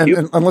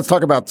 And let's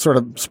talk about sort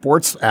of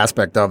sports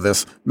aspect of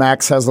this.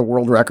 Max has the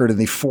world record in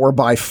the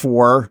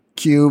 4x4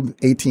 cube,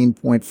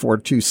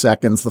 18.42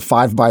 seconds, the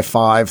 5x5,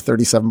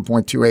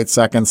 37.28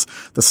 seconds,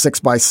 the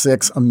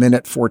 6x6, a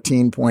minute,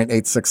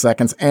 14.86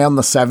 seconds, and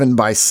the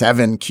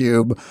 7x7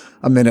 cube,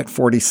 a minute,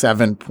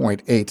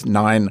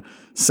 47.89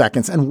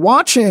 seconds. And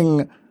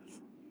watching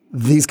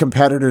these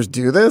competitors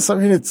do this,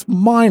 it's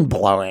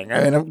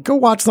mind-blowing. Go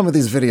watch some of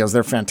these videos.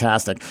 They're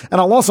fantastic.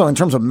 And I'll also, in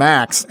terms of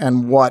Max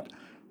and what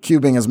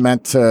cubing has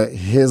meant to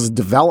his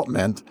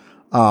development,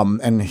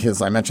 and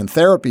his, I mentioned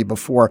therapy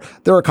before,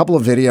 there are a couple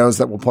of videos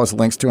that we'll post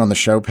links to on the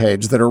show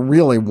page that are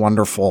really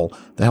wonderful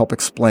to help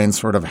explain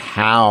sort of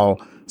how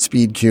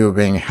speed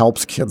cubing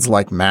helps kids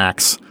like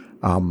Max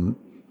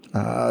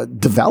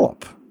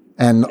develop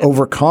and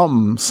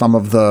overcome some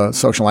of the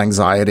social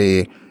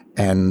anxiety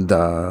and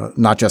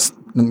not just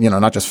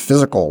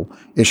physical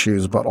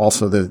issues, but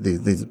also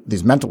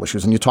these mental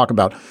issues. And you talk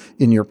about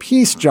in your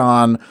piece,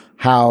 John,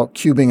 how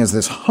cubing is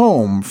this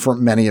home for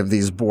many of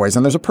these boys.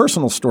 And there's a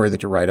personal story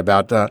that you write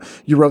about.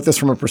 You wrote this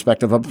from a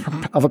perspective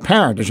of a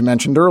parent. As you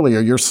mentioned earlier,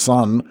 your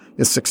son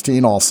is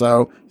 16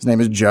 also. His name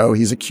is Joe.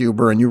 He's a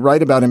cuber. And you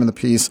write about him in the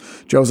piece.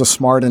 Joe's a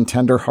smart and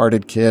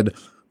tender-hearted kid,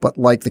 but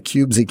like the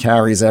cubes he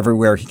carries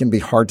everywhere, he can be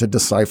hard to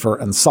decipher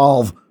and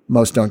solve.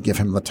 Most don't give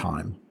him the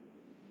time.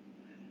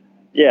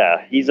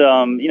 Yeah, he's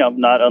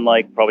not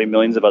unlike probably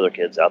millions of other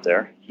kids out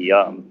there.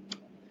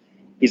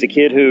 He's a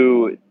kid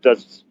who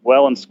does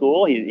well in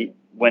school.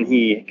 When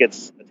he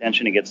gets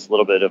attention, he gets a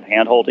little bit of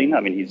hand holding.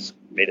 He's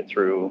made it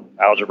through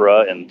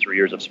algebra and 3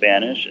 years of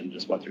Spanish and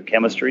just went through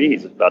chemistry.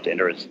 He's about to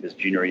enter his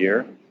junior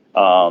year.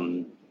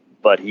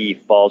 But he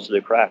falls through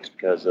the cracks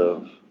because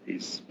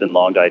he's been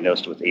long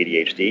diagnosed with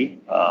ADHD.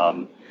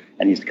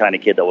 And he's the kind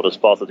of kid that will just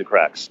fall through the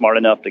cracks. Smart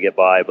enough to get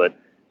by, but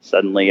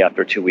suddenly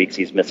after 2 weeks,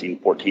 he's missing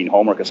 14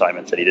 homework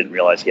assignments that he didn't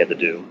realize he had to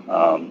do.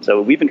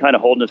 So we've been kind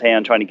of holding his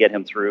hand, trying to get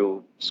him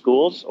through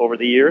schools over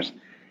the years.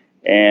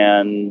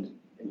 And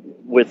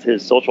with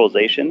his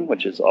socialization,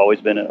 which has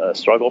always been a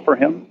struggle for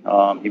him,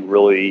 he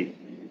really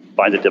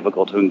finds it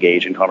difficult to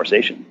engage in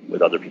conversation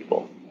with other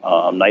people.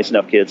 Nice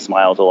enough kid,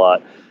 smiles a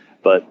lot,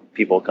 but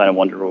people kind of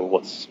wonder, well,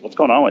 what's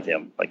going on with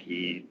him? Like,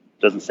 he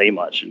doesn't say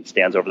much and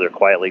stands over there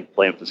quietly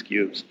playing with his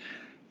cubes.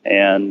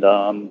 And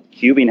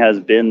cubing has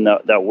been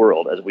that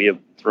world, as we have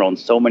thrown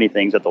so many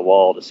things at the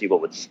wall to see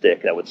what would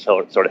stick, that would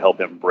sort of help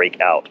him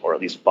break out, or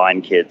at least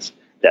find kids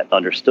that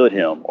understood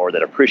him or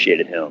that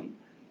appreciated him.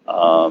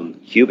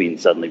 Cubing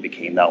suddenly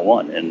became that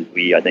one. And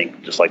we, I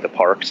think, just like the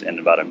Parks and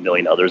about a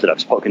million others that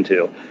I've spoken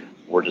to,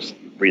 we're just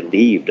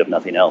relieved, if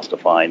nothing else, to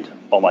find,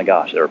 oh my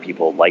gosh, there are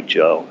people like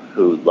Joe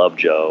who love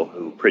Joe,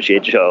 who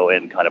appreciate Joe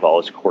and kind of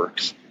all his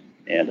quirks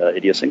and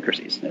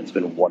idiosyncrasies. And it's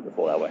been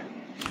wonderful that way.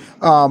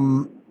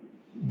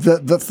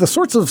 The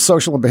sorts of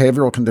social and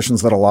behavioral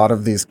conditions that a lot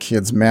of these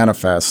kids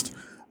manifest,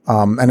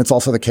 and it's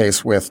also the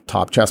case with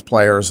top chess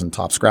players and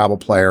top Scrabble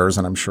players,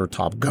 and I'm sure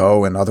top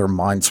Go and other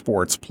mind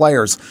sports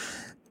players.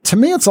 To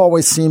me, it's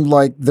always seemed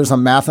like there's a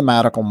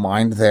mathematical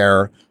mind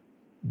there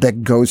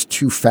that goes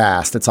too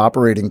fast. It's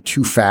operating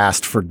too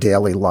fast for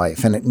daily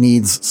life, and it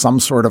needs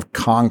some sort of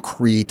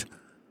concrete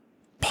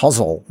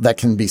puzzle that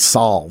can be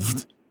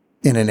solved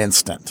in an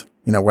instant.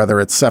 You know, whether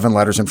it's 7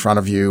 letters in front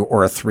of you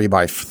or a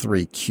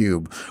 3x3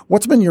 cube.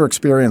 What's been your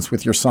experience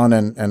with your son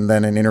and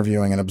then in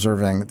interviewing and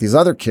observing these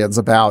other kids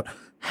about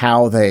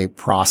how they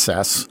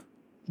process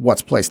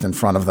what's placed in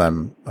front of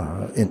them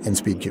in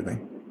speed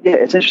cubing? Yeah,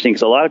 it's interesting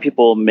because a lot of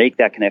people make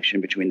that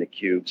connection between the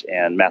cubes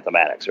and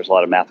mathematics. There's a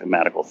lot of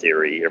mathematical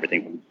theory,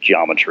 everything from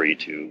geometry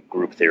to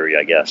group theory,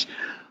 I guess,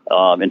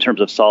 in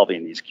terms of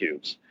solving these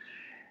cubes.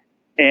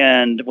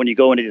 And when you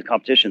go into these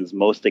competitions,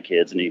 most of the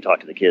kids, and you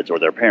talk to the kids or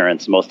their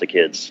parents, most of the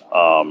kids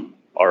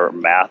are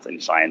math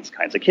and science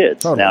kinds of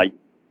kids. Totally.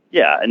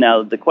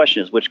 Now the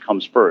question is, which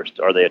comes first?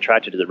 Are they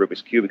attracted to the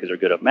Rubik's Cube because they're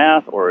good at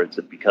math, or is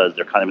it because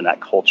they're kind of in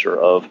that culture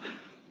of,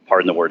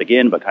 pardon the word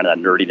again, but kind of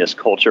that nerdiness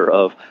culture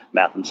of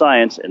math and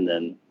science, and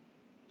then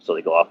so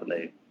they go off and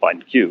they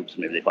find cubes,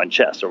 maybe they find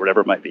chess or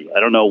whatever it might be. I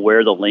don't know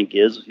where the link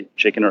is,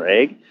 chicken or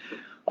egg.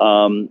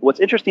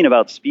 What's interesting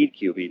about speed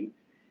cubing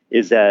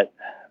is that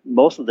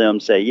most of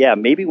them say, yeah,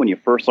 maybe when you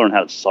first learn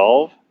how to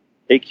solve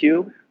a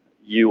cube,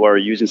 you are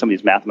using some of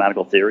these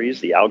mathematical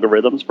theories, the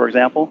algorithms, for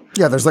example.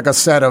 Yeah, there's like a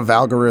set of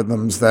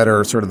algorithms that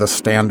are sort of the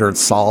standard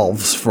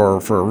solves for a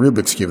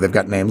Rubik's Cube. They've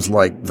got names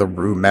like the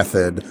Roux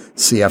method,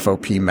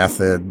 CFOP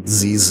method,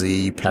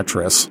 ZZ,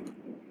 Petrus.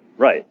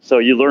 Right. So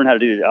you learn how to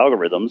do the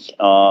algorithms,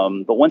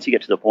 but once you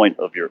get to the point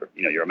of you're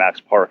a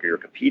Max Park or you're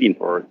competing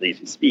for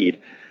lazy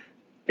speed,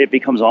 it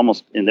becomes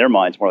almost, in their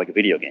minds, more like a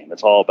video game.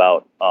 It's all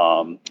about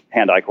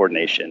hand-eye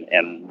coordination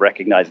and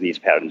recognizing these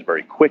patterns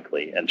very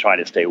quickly and trying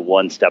to stay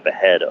one step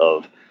ahead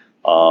of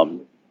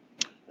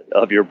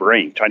your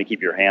brain, trying to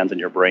keep your hands and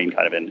your brain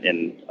kind of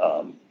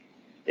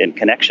in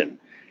connection.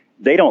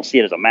 They don't see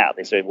it as a math.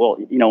 They say, well,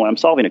 when I'm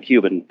solving a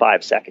cube in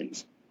 5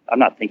 seconds, I'm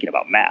not thinking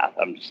about math.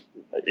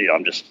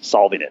 I'm just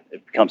solving it.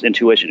 It becomes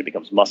intuition. It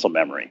becomes muscle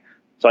memory.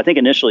 So I think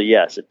initially,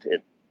 yes,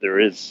 there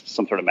is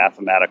some sort of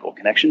mathematical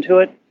connection to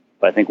it.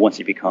 But I think once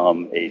you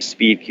become a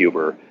speed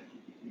cuber,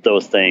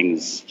 those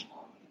things,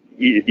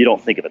 you don't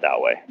think of it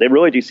that way. They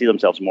really do see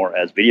themselves more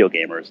as video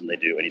gamers than they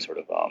do any sort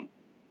of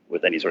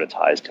with any sort of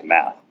ties to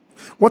math.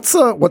 What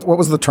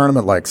was the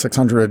tournament like?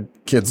 600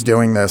 kids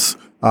doing this.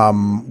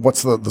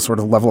 What's the sort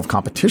of level of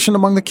competition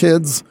among the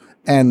kids,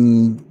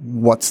 and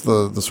what's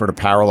the sort of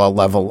parallel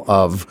level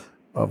of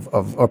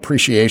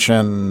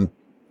appreciation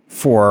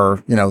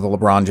for the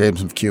LeBron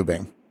James of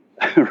cubing?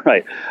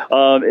 Right.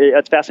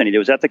 It's fascinating. It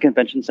was at the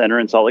convention center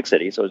in Salt Lake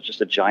City. So it's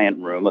just a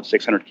giant room of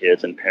 600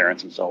 kids and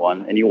parents and so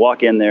on. And you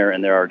walk in there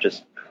and there are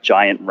just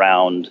giant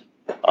round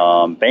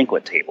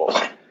banquet tables.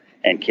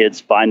 And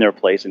kids find their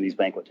place in these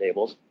banquet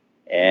tables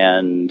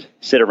and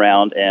sit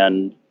around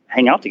and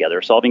hang out together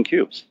solving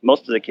cubes.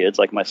 Most of the kids,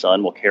 like my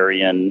son, will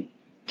carry in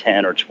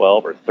 10 or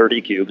 12 or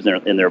 30 cubes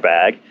in their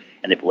bag.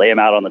 And they lay them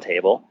out on the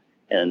table.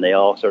 And they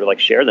all sort of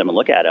like share them and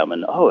look at them.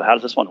 And, oh, how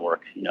does this one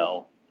work?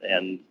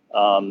 And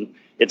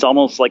it's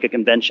almost like a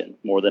convention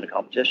more than a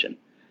competition.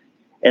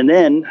 And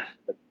then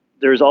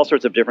there's all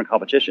sorts of different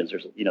competitions.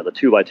 There's, the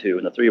 2x2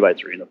 and the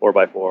 3x3 and the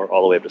 4x4,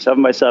 all the way up to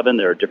 7x7.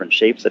 There are different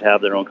shapes that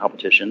have their own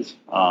competitions.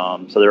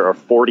 So there are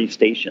 40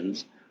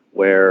 stations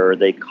where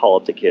they call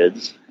up the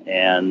kids.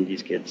 And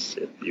these kids,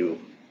 if you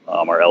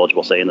are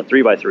eligible, say in the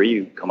 3x3,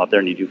 you come up there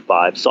and you do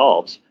 5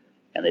 solves.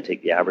 And they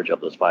take the average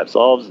of those 5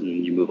 solves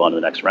and you move on to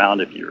the next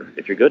round if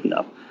you're good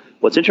enough.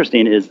 What's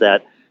interesting is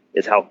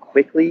how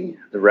quickly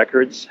the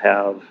records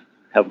have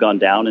gone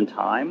down in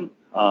time.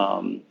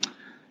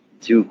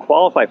 to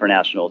qualify for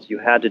nationals, you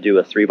had to do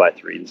a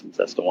 3x3, and since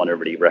that's the one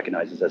everybody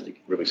recognizes as the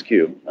Rubik's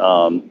Cube,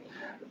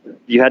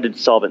 you had to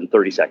solve it in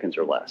 30 seconds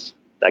or less.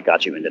 That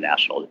got you into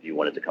nationals if you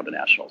wanted to come to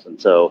nationals.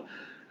 And so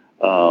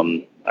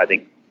I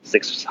think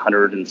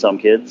 600 and some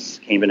kids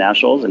came to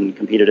nationals and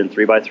competed in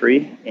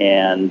 3x3,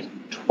 and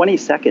 20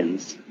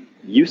 seconds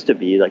used to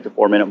be like the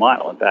 4-minute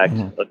mile. In fact,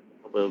 a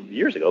couple of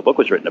years ago, a book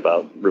was written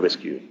about Rubik's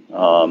Cube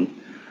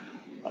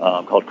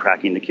called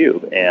Cracking the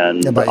Cube.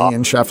 And by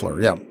Ian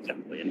Scheffler, yeah.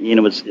 And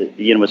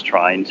Ian was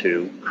trying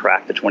to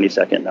crack the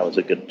 20-second. That was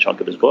a good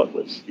chunk of his book,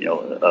 was,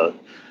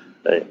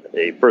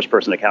 a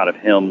first-person account of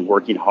him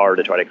working hard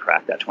to try to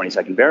crack that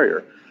 20-second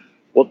barrier.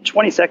 Well,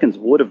 20 seconds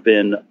would have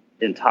been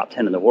in top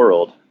 10 in the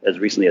world as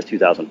recently as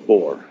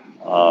 2004.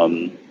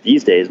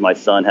 These days, my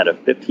son had a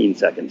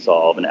 15-second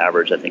solve and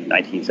averaged, I think,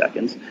 19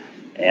 seconds,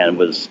 and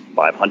was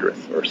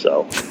 500th or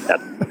so.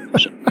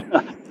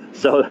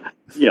 So,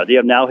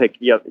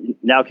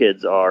 now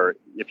kids are,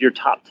 if you're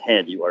top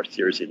 10, you are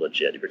seriously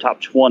legit. If you're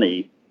top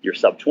 20, you're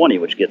sub 20,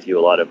 which gets you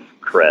a lot of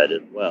cred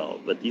as well.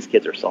 But these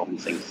kids are solving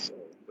things so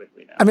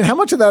quickly now. I mean, how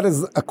much of that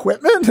is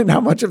equipment and how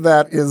much of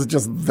that is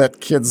just that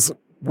kids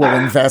will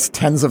invest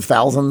tens of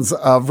thousands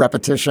of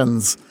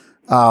repetitions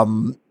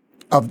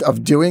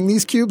of doing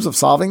these cubes, of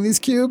solving these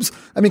cubes?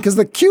 I mean, because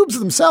the cubes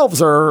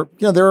themselves are,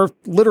 they're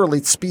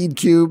literally speed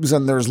cubes,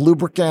 and there's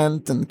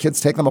lubricant, and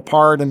kids take them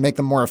apart and make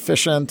them more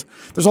efficient.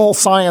 There's a whole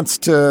science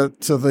to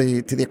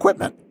the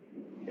equipment.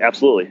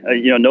 Absolutely.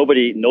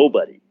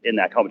 Nobody in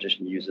that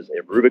competition uses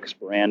a Rubik's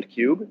brand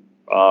cube.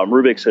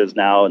 Rubik's has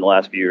now, in the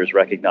last few years,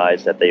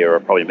 recognized that they are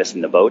probably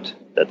missing the boat,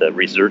 that the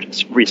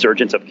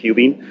resurgence of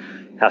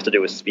cubing has to do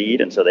with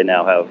speed. And so they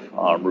now have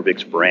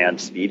Rubik's brand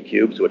speed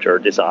cubes, which are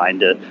designed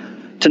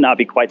to not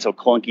be quite so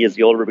clunky as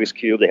the old Rubik's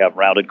Cube. They have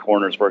rounded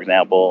corners, for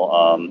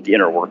example. The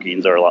inner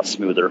workings are a lot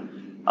smoother.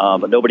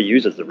 But nobody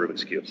uses the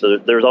Rubik's Cube. So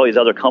there's all these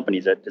other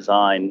companies that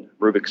design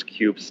Rubik's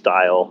Cube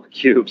style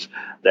cubes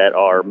that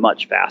are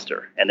much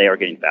faster, and they are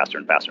getting faster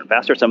and faster and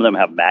faster. Some of them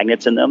have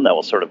magnets in them that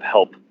will sort of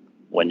help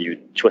when you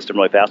twist them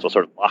really fast, will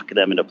sort of lock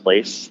them into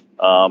place,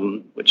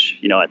 which,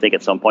 I think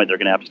at some point they're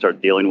going to have to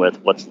start dealing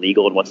with what's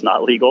legal and what's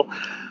not legal.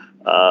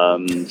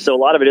 So a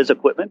lot of it is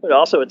equipment, but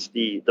also it's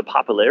the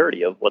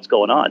popularity of what's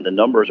going on. The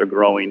numbers are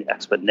growing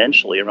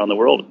exponentially around the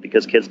world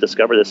because kids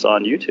discover this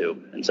on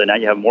YouTube. And so now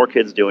you have more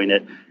kids doing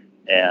it,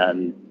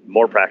 and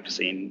more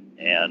practicing,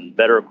 and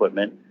better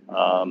equipment.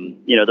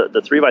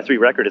 The 3x3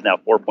 record is now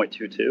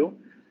 4.22.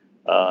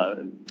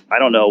 I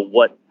don't know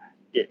what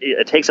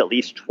it takes, at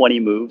least 20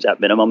 moves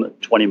at minimum,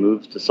 20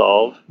 moves to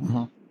solve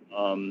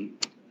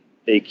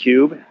a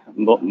cube.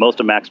 Most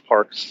of Max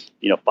Park's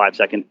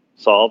 5-second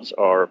solves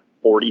are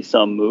 40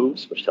 some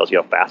moves, which tells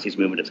you how fast he's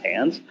moving his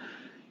hands.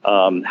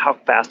 How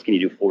fast can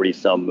you do 40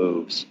 some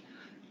moves?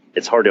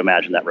 It's hard to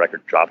imagine that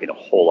record dropping a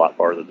whole lot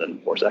farther than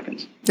 4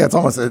 seconds. Yeah, it's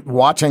almost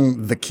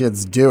watching the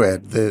kids do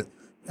it.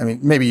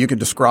 Maybe you could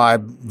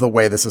describe the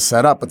way this is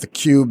set up, but the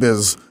cube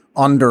is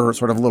under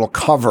sort of a little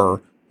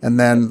cover, and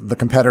then the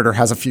competitor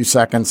has a few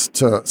seconds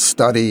to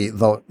study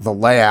the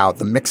layout,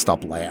 the mixed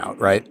up layout,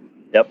 right?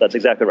 Yep, that's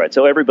exactly right.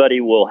 So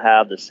everybody will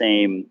have the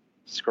same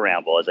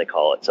scramble, as they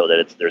call it, so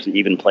that there's an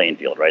even playing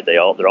field, right? They're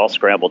all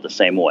scrambled the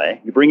same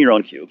way. You bring your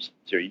own cubes,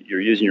 so you're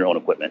using your own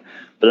equipment,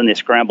 but then they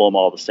scramble them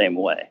all the same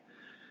way.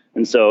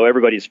 And so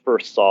everybody's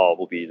first solve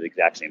will be the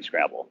exact same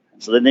scramble.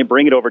 So then they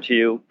bring it over to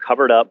you,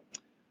 cover it up.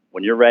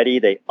 When you're ready,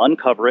 they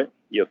uncover it.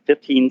 You have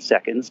 15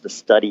 seconds to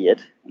study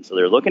it. And so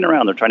they're looking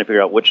around. They're trying to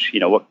figure out what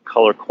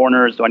color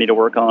corners do I need to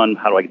work on?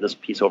 How do I get this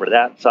piece over to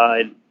that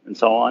side? And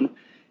so on.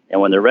 And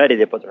when they're ready,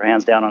 they put their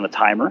hands down on a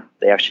timer.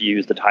 They actually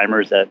use the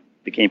timers that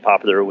became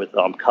popular with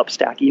cup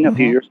stacking a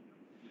few years ago,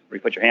 where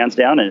you put your hands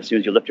down, and as soon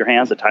as you lift your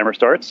hands, the timer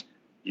starts.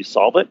 You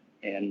solve it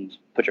and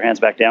put your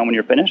hands back down when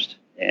you're finished,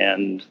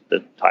 and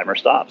the timer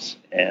stops.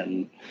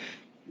 And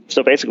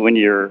so basically, when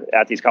you're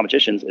at these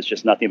competitions, it's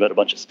just nothing but a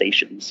bunch of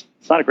stations.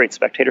 It's not a great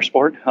spectator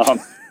sport.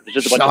 It's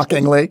just a bunch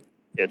Shockingly.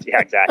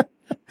 Exactly.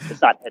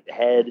 It's not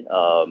head-to-head.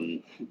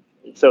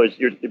 So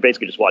you're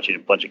basically just watching a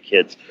bunch of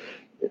kids.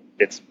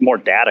 It's more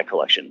data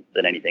collection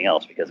than anything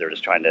else, because they're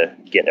just trying to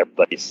get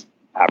everybody's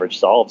average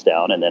solves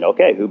down, and then,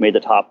 okay, who made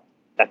the top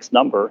X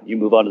number, you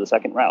move on to the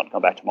second round.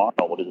 Come back tomorrow,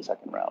 we'll do the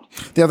second round.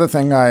 The other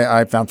thing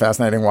I found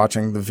fascinating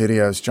watching the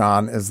videos,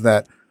 John, is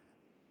that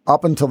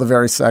up until the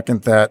very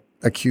second that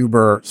a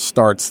cuber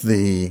starts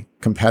the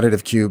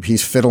competitive cube,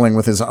 he's fiddling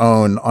with his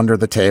own under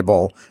the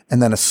table.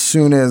 And then as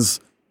soon as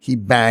he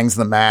bangs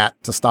the mat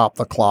to stop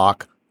the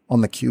clock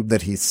on the cube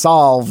that he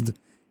solved,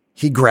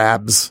 he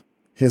grabs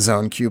his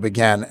own cube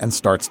again and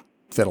starts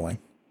fiddling.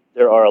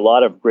 There are a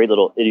lot of great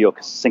little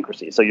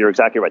idiosyncrasies. So you're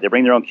exactly right. They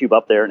bring their own cube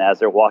up there, and as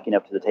they're walking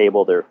up to the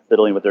table, they're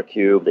fiddling with their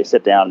cube. They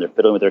sit down, and they're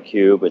fiddling with their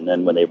cube. And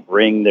then when they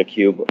bring their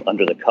cube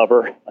under the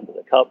cover, under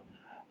the cup,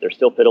 they're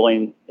still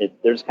fiddling.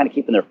 They're just kind of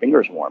keeping their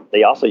fingers warm.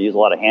 They also use a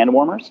lot of hand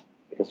warmers,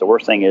 because the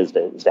worst thing is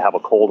to have a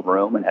cold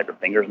room and have your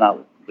fingers not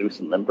loose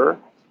and limber.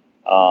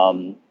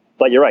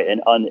 But you're right.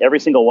 And on every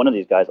single one of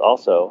these guys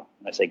also,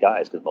 and I say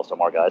guys because most of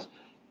them are guys,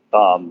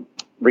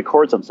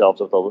 records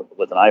themselves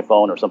with an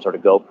iPhone or some sort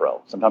of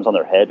GoPro, sometimes on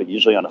their head, but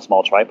usually on a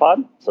small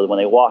tripod. So that when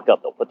they walk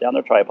up, they'll put down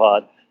their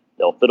tripod,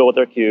 they'll fiddle with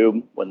their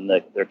cube. When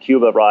their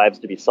cube arrives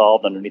to be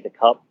solved underneath the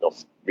cup, they'll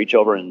reach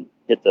over and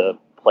hit the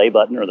play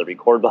button or the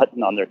record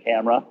button on their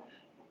camera.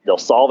 They'll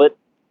solve it.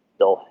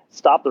 They'll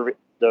stop the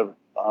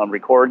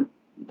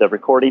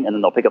recording, and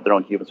then they'll pick up their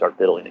own cube and start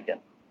fiddling again.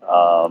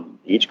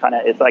 Each kind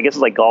of, I guess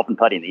it's like golf and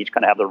putting. They each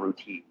kind of have their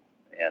routine,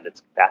 and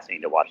it's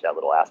fascinating to watch that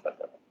little aspect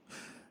of it.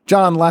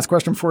 John, last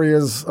question for you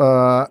is,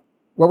 what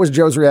was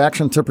Joe's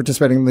reaction to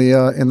participating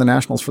in the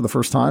Nationals for the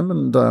first time,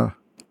 and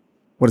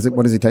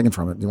what is he taking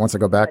from it? He wants to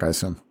go back, I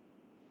assume.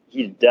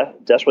 He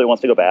desperately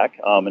wants to go back.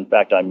 In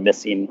fact, I'm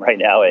missing right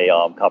now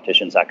a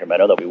competition in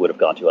Sacramento that we would have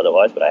gone to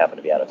otherwise, but I happen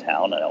to be out of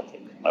town. I don't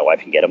think my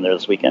wife can get him there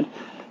this weekend.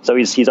 So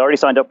he's already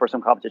signed up for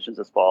some competitions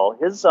this fall.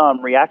 His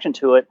reaction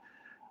to it,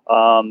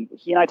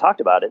 he and I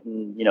talked about it,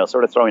 and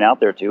sort of throwing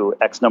out there to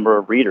X number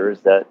of readers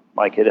that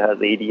my kid has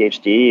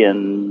ADHD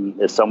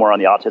and is somewhere on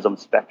the autism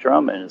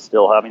spectrum and is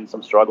still having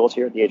some struggles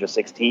here at the age of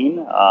 16.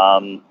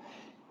 And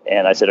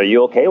I said, "Are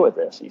you okay with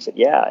this?" And he said,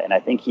 "Yeah." And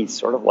I think he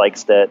sort of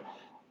likes that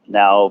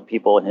now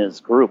people in his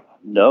group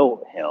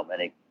know him,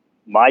 and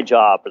my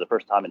job for the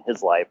first time in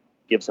his life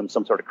gives him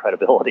some sort of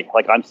credibility.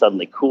 Like I'm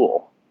suddenly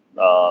cool.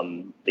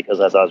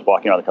 Because as I was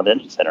walking around the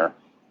convention center,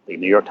 the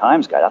New York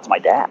Times guy, that's my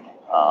dad.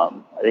 I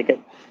think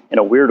in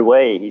a weird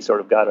way, he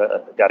sort of got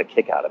a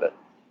kick out of it.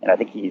 And I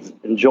think he's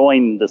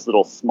enjoying this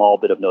little small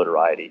bit of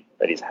notoriety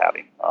that he's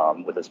having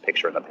with his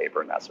picture in the paper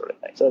and that sort of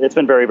thing. So it's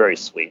been very, very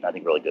sweet, and I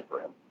think really good for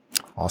him.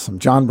 Awesome.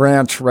 John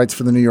Branch writes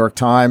for the New York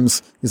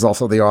Times. He's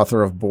also the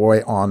author of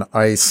Boy on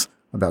Ice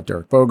about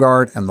Derek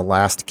Bogard and The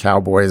Last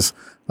Cowboys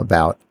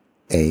about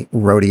a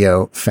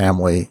rodeo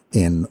family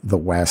in the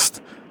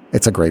West.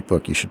 It's a great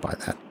book. You should buy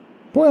that.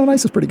 Boy on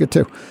Ice is pretty good,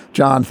 too.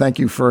 John, thank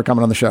you for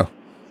coming on the show.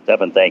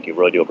 Stephen, thank you.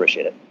 Really do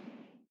appreciate it.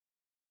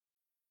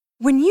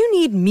 When you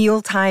need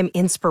mealtime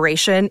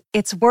inspiration,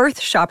 it's worth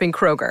shopping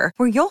Kroger,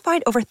 where you'll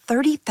find over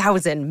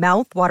 30,000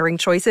 mouth-watering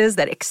choices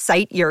that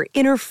excite your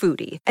inner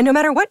foodie. And no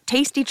matter what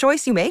tasty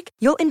choice you make,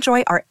 you'll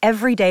enjoy our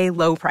everyday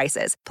low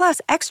prices, plus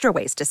extra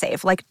ways to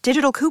save, like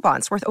digital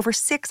coupons worth over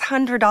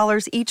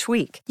 $600 each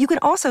week. You can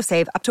also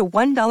save up to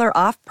 $1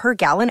 off per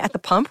gallon at the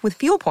pump with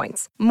fuel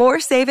points.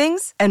 More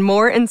savings and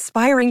more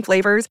inspiring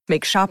flavors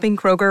make shopping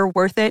Kroger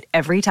worth it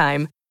every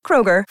time.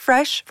 Kroger,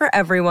 fresh for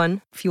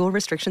everyone. Fuel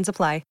restrictions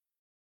apply.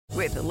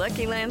 With the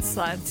Lucky Land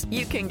Slots,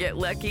 you can get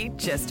lucky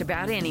just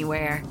about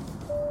anywhere.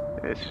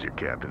 This is your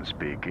captain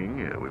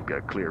speaking. We've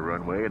got clear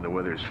runway and the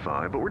weather's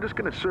fine, but we're just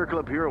going to circle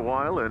up here a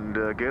while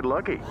and get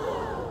lucky.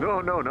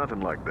 No, nothing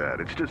like that.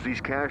 It's just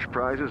these cash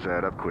prizes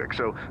add up quick.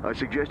 So I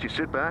suggest you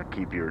sit back,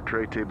 keep your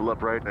tray table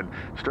upright, and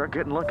start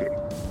getting lucky.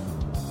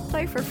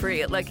 Play for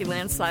free at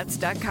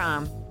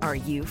LuckyLandSlots.com. Are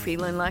you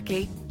feeling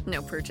lucky?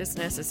 No purchase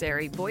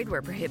necessary. Void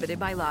where prohibited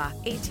by law.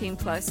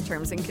 18+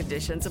 terms and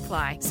conditions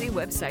apply. See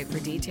website for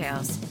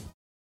details.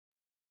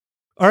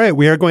 All right,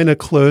 we are going to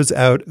close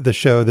out the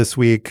show this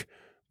week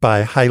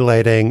by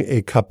highlighting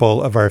a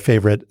couple of our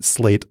favorite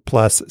Slate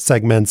Plus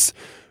segments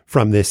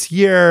from this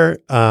year.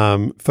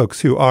 Folks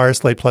who are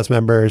Slate Plus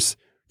members,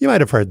 you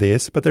might have heard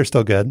these, but they're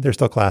still good. They're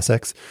still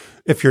classics.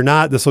 If you're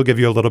not, this will give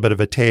you a little bit of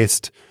a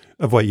taste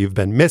of what you've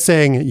been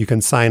missing. You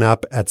can sign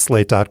up at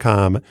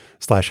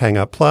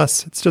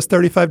slate.com/hangup+. It's just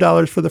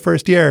 $35 for the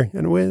first year.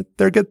 And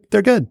they're good.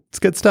 They're good. It's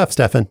good stuff,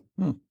 Stefan.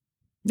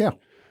 Yeah.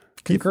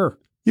 Concur.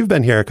 You've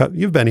been here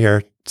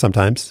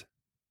sometimes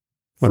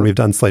when we've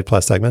done Slate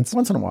Plus segments.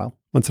 Once in a while.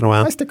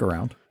 I stick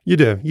around. You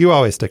do. You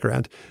always stick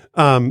around.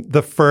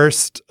 The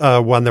first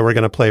one that we're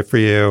going to play for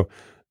you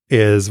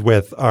is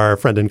with our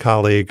friend and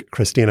colleague,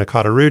 Christina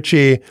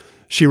Cauterucci.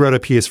 She wrote a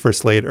piece for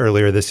Slate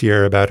earlier this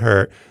year about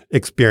her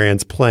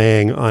experience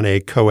playing on a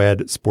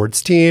co-ed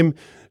sports team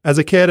as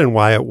a kid and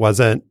why it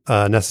wasn't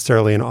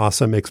necessarily an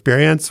awesome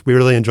experience. We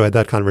really enjoyed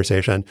that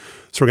conversation.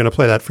 So we're going to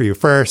play that for you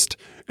first.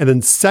 And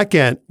then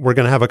second, we're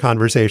going to have a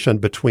conversation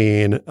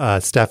between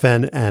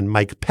Stefan and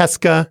Mike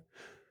Pesca,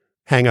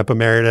 Hang Up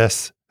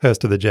Emeritus,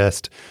 host of The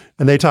Gist.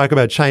 And they talk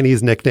about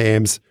Chinese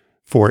nicknames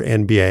for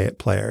NBA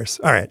players.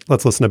 All right,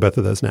 let's listen to both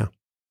of those now.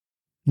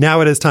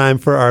 Now it is time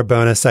for our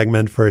bonus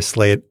segment for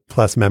Slate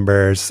Plus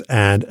members.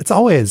 And it's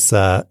always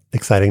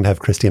exciting to have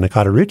Christina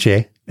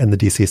Cauterucci in the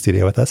DC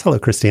studio with us. Hello,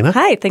 Christina.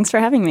 Hi, thanks for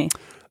having me.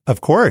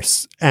 Of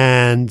course.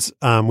 And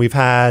we've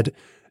had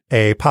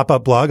a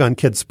pop-up blog on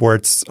kids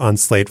sports on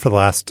Slate for the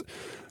last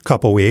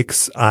couple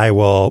weeks. I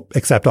will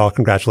accept all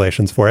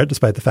congratulations for it,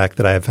 despite the fact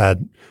that I've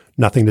had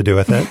nothing to do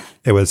with it.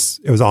 It was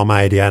all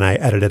my idea, and I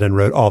edited and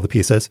wrote all the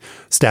pieces.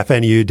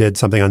 Stefan, you did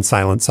something on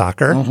silent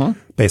soccer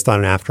based on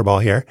an after ball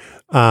here.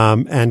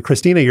 And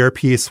Christina, your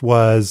piece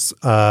was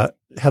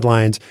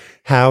headlined,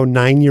 How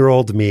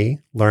 9-Year-Old Me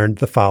Learned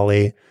the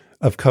Folly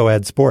of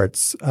Co-ed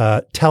Sports.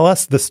 Tell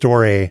us the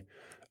story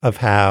of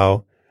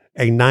how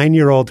a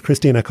 9-year-old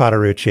Christina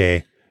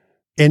Cauterucci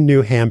in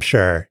New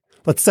Hampshire,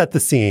 let's set the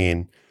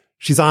scene.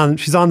 She's on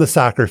the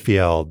soccer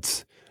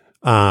field.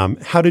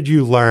 How did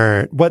you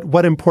learn?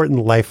 What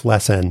important life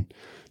lesson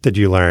did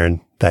you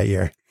learn that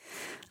year?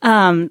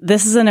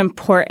 This is an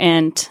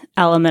important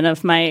element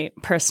of my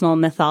personal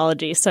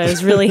mythology, so I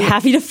was really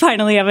happy to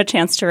finally have a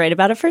chance to write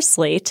about it for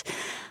Slate.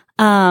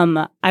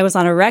 I was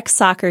on a rec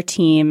soccer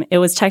team. It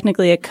was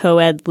technically a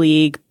co-ed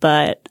league,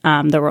 but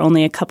there were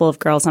only a couple of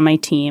girls on my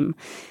team.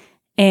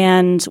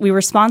 And we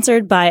were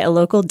sponsored by a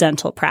local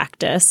dental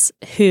practice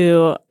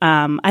who,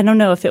 I don't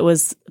know if it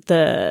was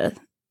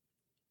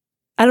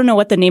I don't know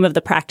what the name of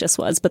the practice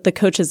was, but the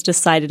coaches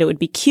decided it would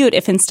be cute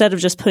if instead of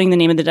just putting the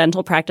name of the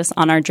dental practice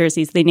on our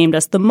jerseys, they named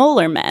us the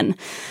Molar Men.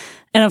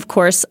 And of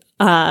course,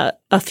 a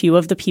few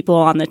of the people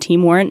on the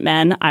team weren't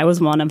men. I was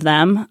one of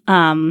them.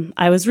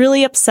 I was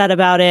really upset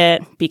about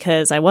it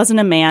because I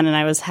wasn't a man and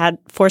I was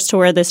forced to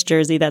wear this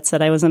jersey that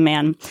said I was a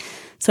man.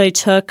 So I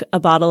took a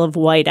bottle of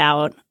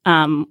Whiteout,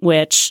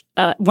 which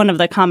one of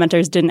the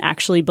commenters didn't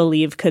actually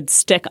believe could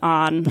stick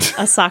on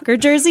a soccer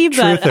jersey,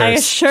 but I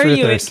assure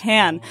you it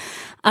can.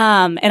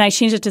 And I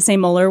changed it to say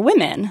Molar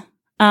Women,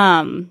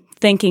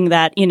 thinking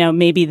that,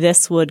 maybe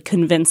this would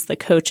convince the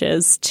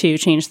coaches to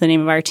change the name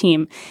of our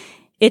team.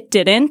 It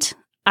didn't.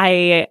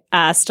 I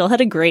still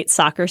had a great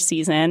soccer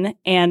season.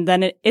 And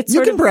then it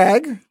sort of— You can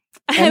brag.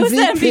 I was the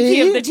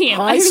MVP of the team.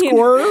 High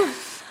scorer.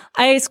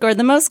 I scored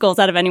the most goals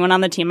out of anyone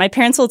on the team. My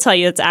parents will tell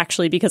you it's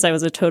actually because I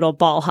was a total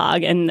ball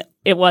hog, and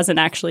it wasn't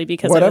actually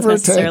because I was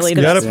necessarily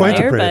the best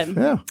player. But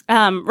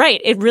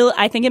right,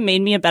 I think it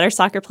made me a better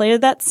soccer player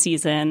that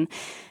season.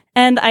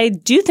 And I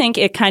do think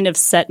it kind of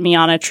set me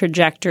on a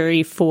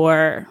trajectory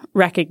for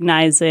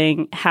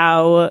recognizing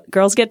how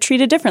girls get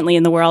treated differently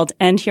in the world.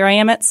 And here I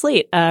am at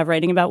Slate,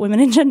 writing about women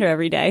and gender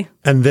every day.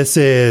 And this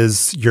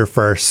is your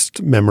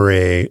first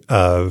memory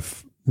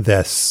of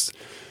this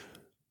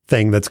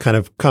thing that's kind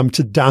of come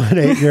to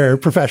dominate your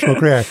professional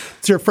career.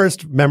 It's your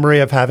first memory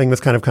of having this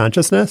kind of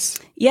consciousness?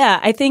 Yeah,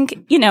 I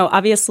think,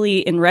 obviously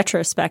in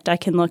retrospect, I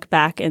can look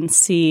back and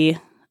see,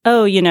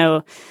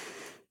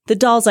 the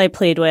dolls I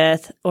played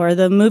with or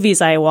the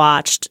movies I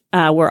watched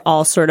were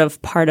all sort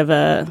of part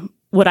of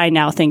what I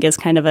now think is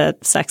kind of a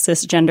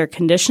sexist gender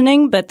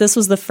conditioning. But this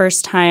was the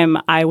first time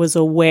I was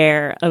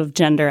aware of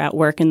gender at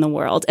work in the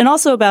world, and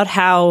also about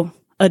how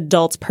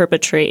adults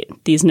perpetrate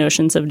these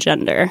notions of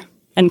gender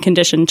and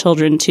condition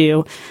children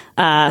to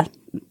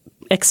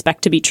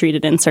expect to be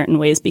treated in certain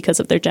ways because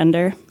of their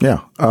gender.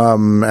 Yeah.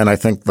 And I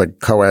think the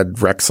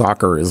co-ed rec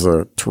soccer is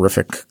a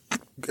terrific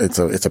it's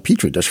a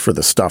petri dish for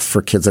this stuff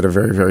for kids at a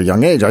very, very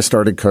young age. I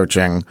started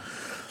coaching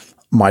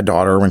my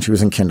daughter when she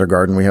was in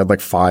kindergarten. We had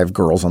like 5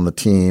 girls on the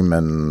team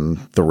and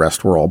the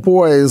rest were all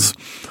boys.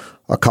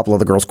 A couple of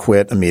the girls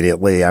quit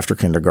immediately after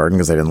kindergarten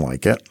because they didn't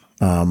like it.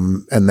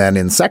 And then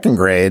in second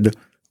grade,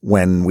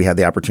 when we had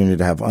the opportunity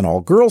to have an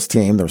all-girls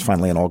team, there was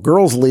finally an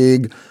all-girls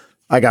league,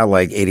 I got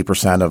like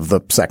 80% of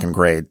the second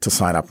grade to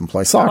sign up and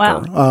play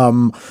soccer.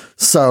 Wow.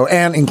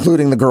 And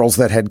including the girls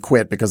that had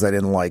quit because they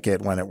didn't like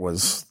it when it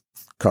was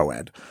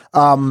co-ed.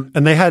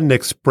 And they hadn't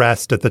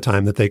expressed at the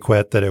time that they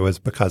quit that it was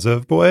because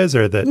of boys,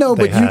 or that No,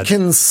 but you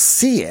can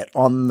see it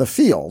on the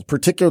field,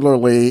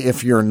 particularly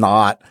if you're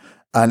not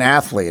an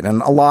athlete.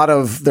 And a lot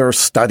of there are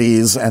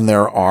studies and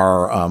there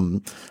are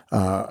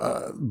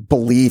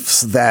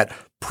beliefs that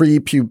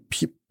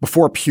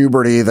before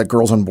puberty that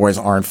girls and boys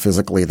aren't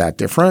physically that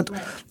different,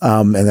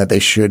 and that they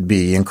should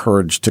be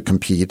encouraged to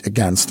compete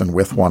against and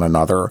with one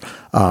another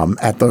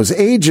at those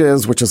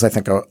ages, which is, I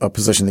think, a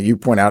position that you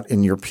point out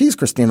in your piece,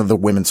 Christina. The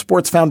Women's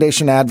Sports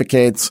Foundation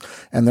advocates,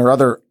 and there are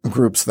other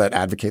groups that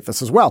advocate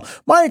this as well.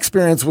 My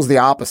experience was the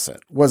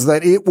opposite, was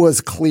that it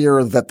was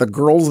clear that the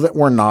girls that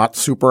were not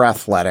super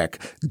athletic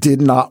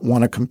did not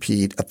want to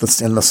compete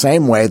in the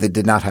same way. They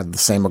did not have the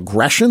same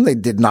aggression. They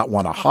did not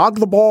want to hog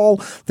the ball.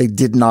 They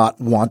did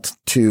not want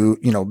to,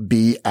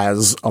 be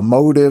as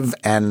emotive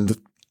and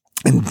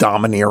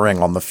domineering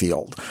on the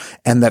field,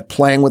 and that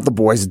playing with the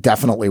boys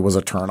definitely was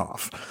a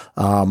turnoff.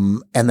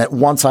 And that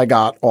once I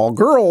got all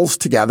girls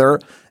together,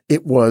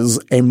 it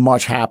was a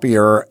much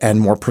happier and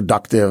more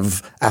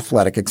productive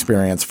athletic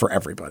experience for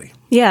everybody.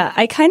 Yeah,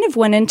 I kind of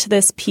went into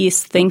this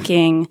piece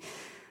thinking,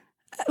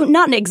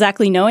 not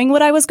exactly knowing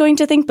what I was going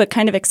to think, but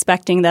kind of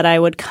expecting that I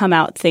would come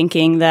out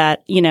thinking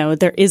that,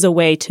 there is a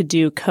way to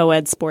do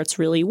co-ed sports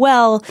really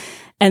well,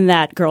 and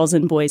that girls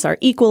and boys are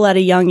equal at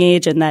a young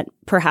age, and that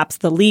perhaps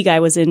the league I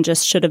was in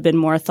just should have been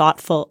more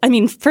thoughtful. I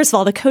mean, first of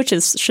all, the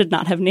coaches should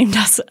not have named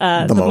us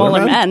the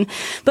Molar Men,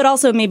 but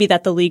also maybe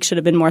that the league should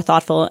have been more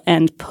thoughtful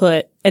and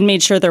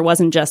made sure there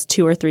wasn't just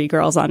 2 or 3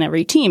 girls on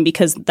every team,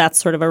 because that's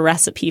sort of a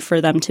recipe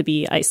for them to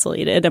be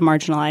isolated and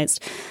marginalized.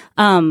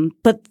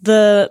 But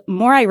the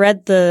more I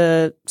read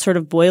the sort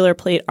of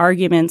boilerplate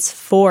arguments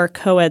for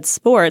co-ed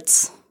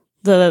sports,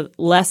 the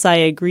less I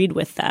agreed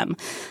with them.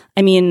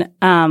 I mean,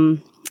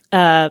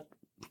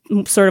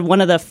 sort of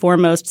one of the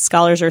foremost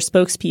scholars or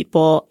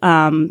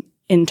spokespeople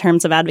in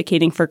terms of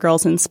advocating for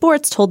girls in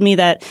sports told me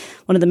that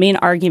one of the main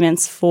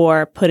arguments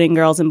for putting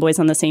girls and boys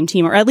on the same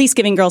team, or at least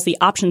giving girls the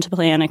option to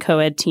play on a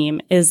co-ed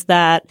team, is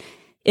that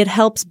it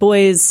helps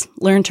boys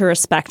learn to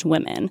respect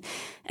women,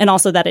 and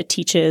also that it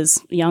teaches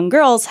young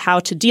girls how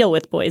to deal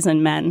with boys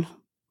and men,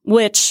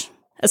 which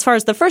as far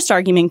as the first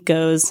argument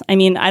goes, I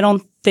mean, I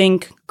don't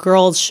think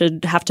girls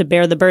should have to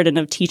bear the burden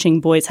of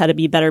teaching boys how to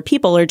be better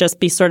people or just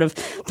be sort of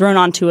thrown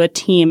onto a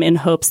team in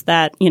hopes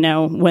that, you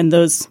know, when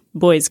those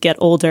boys get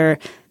older,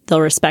 they'll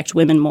respect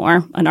women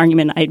more, an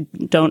argument I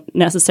don't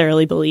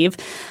necessarily believe.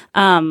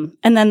 And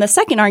then the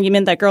second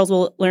argument that girls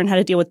will learn how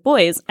to deal with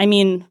boys, I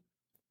mean,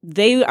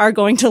 they are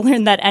going to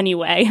learn that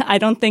anyway. I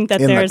don't think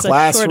that there's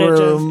a shortage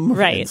of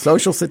in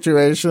social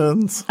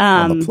situations,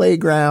 on the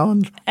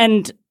playground.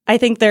 And I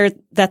think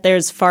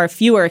there's far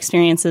fewer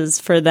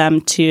experiences for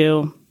them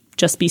to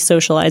just be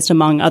socialized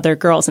among other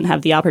girls and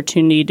have the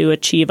opportunity to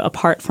achieve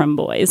apart from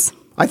boys.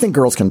 I think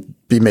girls can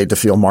be made to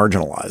feel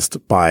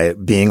marginalized by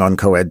being on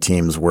co-ed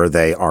teams where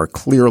they are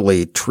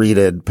clearly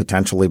treated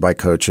potentially by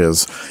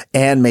coaches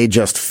and may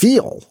just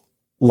feel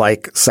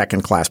like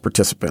second-class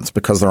participants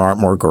because there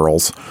aren't more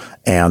girls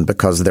and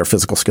because their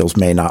physical skills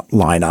may not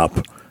line up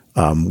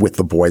with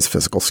the boys'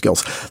 physical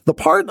skills. The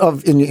part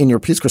of in your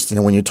piece,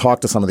 Christina, when you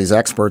talk to some of these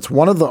experts,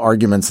 one of the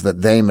arguments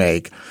that they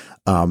make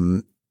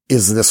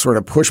is this sort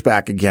of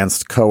pushback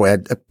against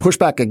the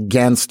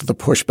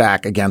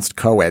pushback against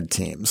co-ed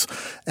teams.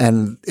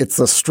 And it's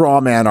a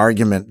straw man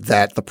argument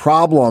that the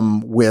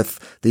problem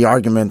with the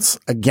arguments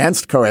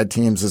against co-ed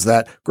teams is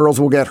that girls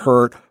will get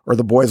hurt or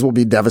the boys will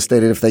be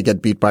devastated if they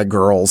get beat by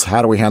girls.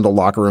 How do we handle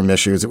locker room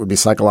issues? It would be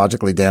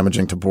psychologically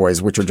damaging to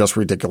boys, which are just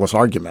ridiculous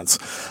arguments.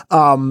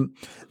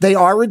 They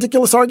are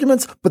ridiculous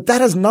arguments, but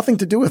that has nothing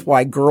to do with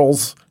why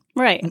girls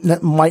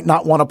might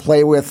not want to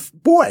play with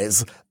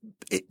boys.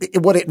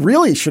 What it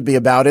really should be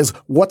about is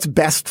what's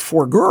best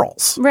for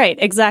girls. Right,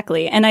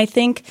 exactly. And I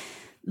think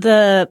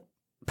the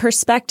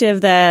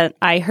perspective that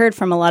I heard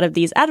from a lot of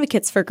these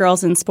advocates for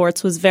girls in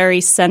sports was very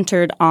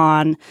centered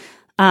on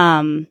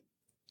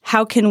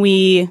how can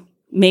we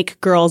make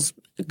girls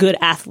good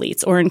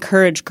athletes or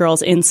encourage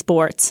girls in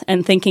sports,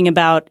 and thinking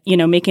about, you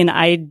know, making an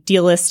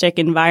idealistic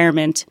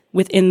environment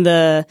within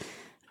the,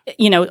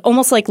 you know,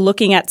 almost like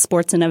looking at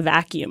sports in a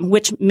vacuum,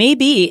 which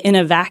maybe in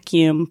a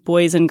vacuum,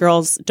 boys and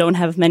girls don't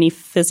have many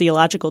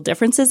physiological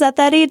differences at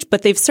that age,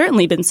 but they've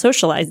certainly been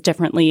socialized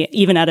differently,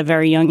 even at a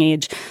very young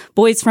age.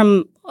 Boys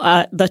from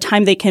the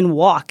time they can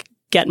walk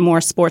get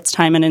more sports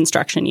time and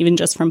instruction, even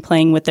just from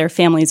playing with their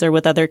families or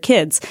with other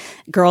kids.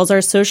 Girls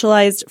are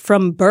socialized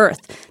from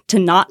birth to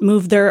not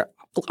move their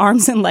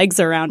arms and legs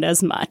around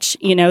as much.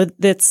 You know,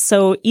 that's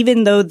so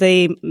even though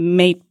they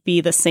may be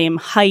the same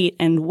height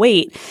and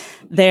weight,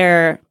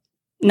 they're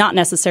not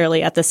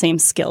necessarily at the same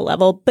skill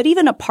level. But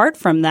even apart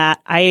from that,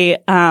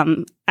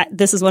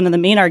 this is one of the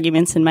main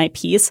arguments in my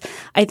piece.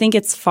 I think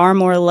it's far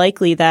more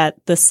likely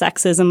that the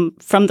sexism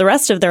from the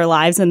rest of their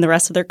lives and the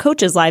rest of their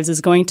coaches' lives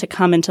is going to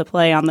come into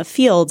play on the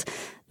field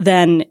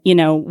than, you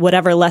know,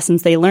 whatever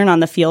lessons they learn on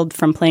the field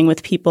from playing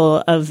with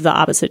people of the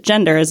opposite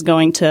gender is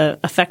going to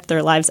affect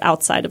their lives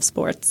outside of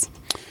sports.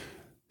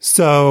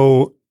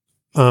 So,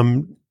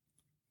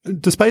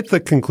 despite the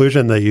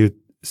conclusion that you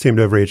seem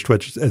to have reached,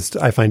 which is,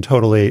 I find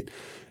totally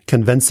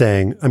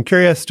convincing, I'm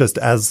curious, just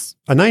as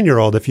a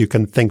 9-year-old, if you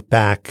can think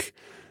back,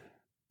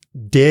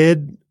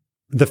 did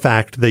the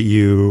fact that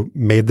you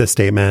made the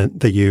statement,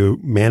 that you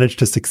managed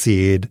to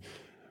succeed,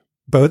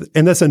 both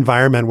in this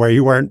environment where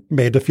you weren't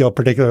made to feel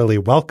particularly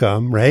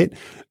welcome, right?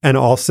 And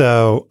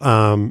also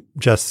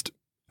just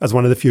as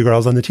one of the few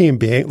girls on the team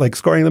being like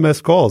scoring the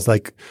most goals,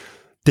 like,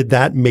 did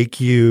that make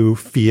you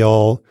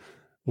feel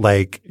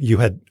like you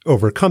had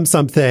overcome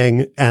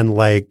something, and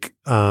like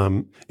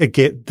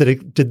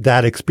did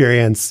that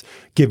experience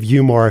give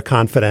you more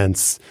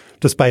confidence,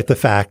 despite the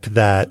fact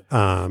that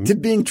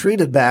did being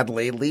treated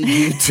badly lead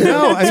you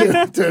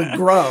to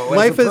grow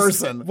life as a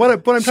person? What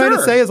I'm trying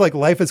to say is, like,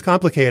 life is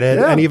complicated,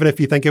 and even if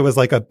you think it was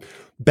like a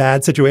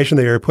bad situation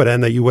that you were put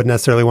in that you wouldn't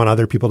necessarily want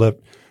other people to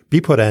be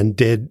put in,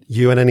 did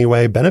you in any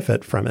way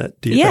benefit from it?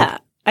 Do you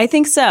think? I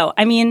think so.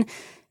 I mean,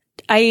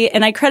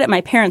 I credit my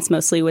parents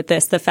mostly with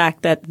this, the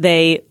fact that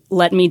they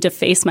let me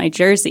deface my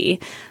jersey.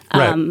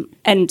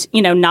 And,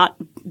 you know, not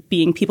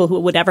being people who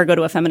would ever go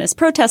to a feminist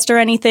protest or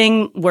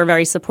anything, were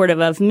very supportive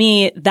of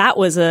me. That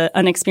was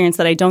an experience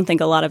that I don't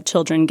think a lot of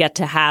children get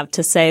to have,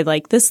 to say,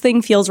 like, this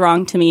thing feels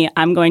wrong to me.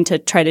 I'm going to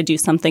try to do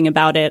something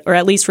about it, or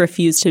at least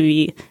refuse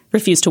to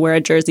wear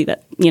a jersey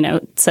that, you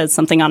know, says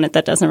something on it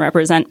that doesn't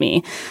represent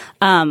me.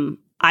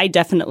 I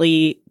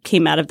definitely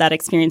came out of that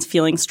experience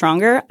feeling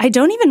stronger. I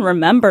don't even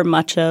remember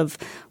much of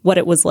what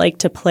it was like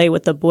to play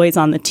with the boys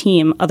on the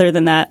team, other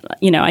than that,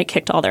 you know, I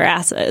kicked all their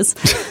asses.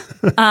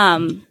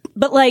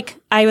 But like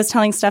I was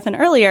telling Stefan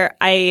earlier,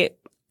 I,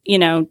 you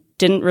know,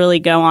 didn't really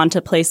go on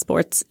to play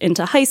sports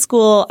into high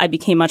school. I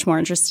became much more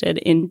interested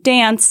in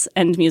dance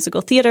and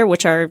musical theater,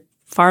 which are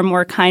far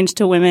more kind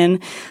to women,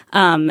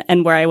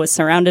 and where I was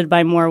surrounded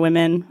by more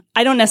women.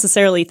 I don't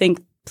necessarily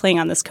think playing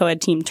on this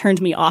co-ed team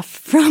turned me off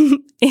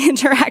from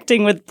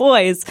interacting with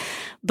boys,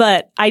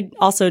 but I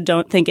also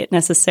don't think it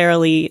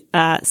necessarily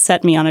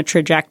set me on a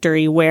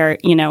trajectory where,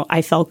 you know,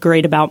 I felt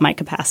great about my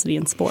capacity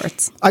in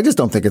sports. I just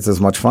don't think it's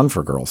as much fun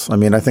for girls. I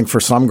mean, I think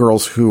for some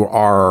girls who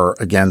are,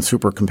 again,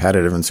 super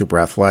competitive and super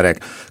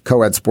athletic,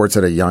 co-ed sports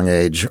at a young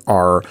age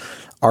are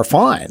are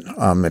fine.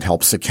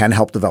 It can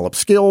help develop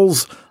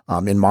skills.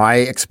 In my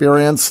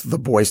experience, the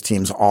boys'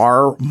 teams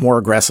are more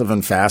aggressive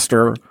and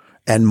faster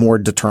and more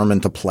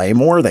determined to play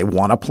more. They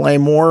want to play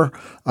more,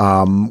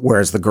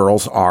 whereas the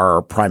girls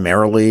are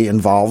primarily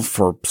involved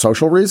for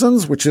social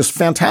reasons, which is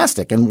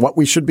fantastic and what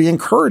we should be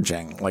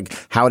encouraging. Like,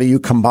 how do you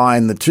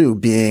combine the two?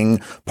 Being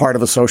part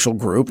of a social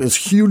group is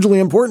hugely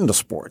important to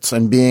sports,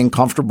 and being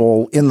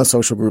comfortable in the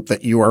social group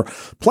that you are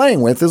playing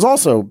with is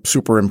also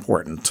super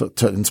important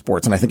to in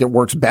sports. And I think it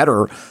works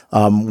better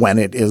when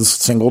it is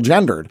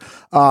single-gendered.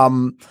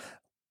 But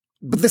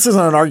this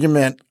isn't an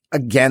argument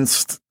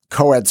against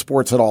co-ed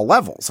sports at all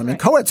levels. I mean,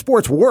 co-ed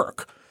sports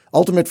work.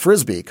 Ultimate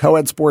Frisbee,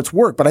 co-ed sports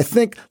work. But I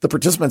think the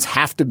participants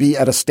have to be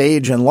at a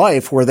stage in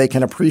life where they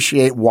can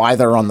appreciate why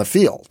they're on the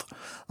field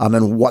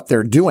and what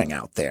they're doing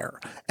out there,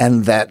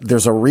 and that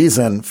there's a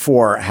reason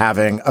for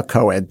having a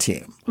co-ed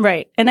team.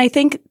 Right. And I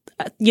think,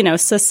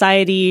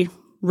 society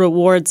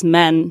rewards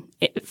men,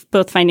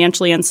 both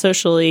financially and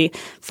socially,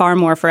 far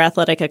more for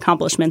athletic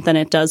accomplishment than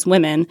it does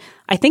women.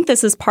 I think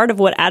this is part of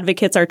what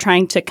advocates are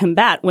trying to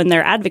combat when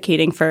they're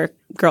advocating for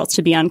girls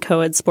to be on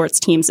co-ed sports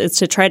teams, is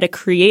to try to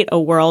create a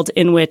world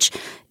in which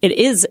it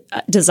is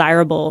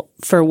desirable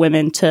for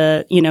women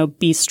to,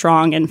 be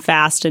strong and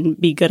fast and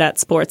be good at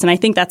sports. And I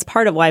think that's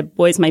part of why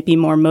boys might be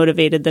more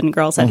motivated than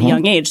girls at a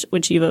young age,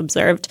 which you've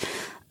observed.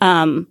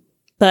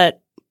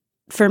 But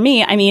for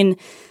me,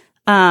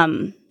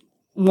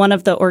 one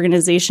of the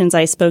organizations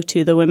I spoke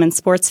to, the Women's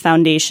Sports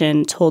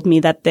Foundation, told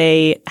me that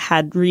they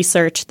had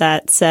research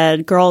that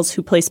said girls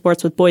who play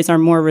sports with boys are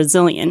more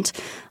resilient.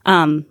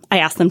 I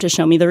asked them to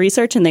show me the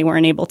research and they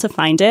weren't able to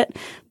find it.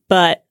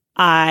 But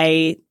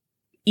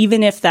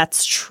even if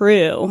that's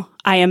true,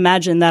 I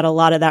imagine that a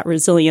lot of that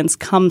resilience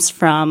comes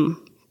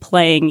from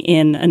playing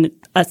in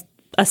a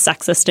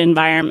sexist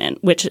environment,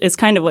 which is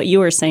kind of what you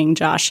were saying,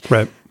 Josh.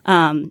 Right.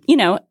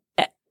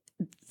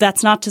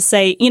 That's not to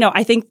say,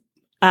 I think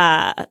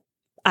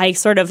I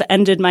sort of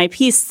ended my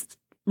piece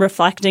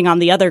reflecting on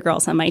the other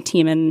girls on my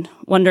team and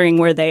wondering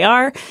where they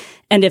are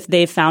and if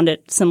they found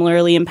it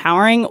similarly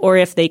empowering, or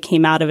if they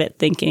came out of it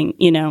thinking,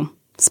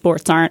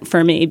 sports aren't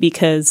for me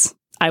because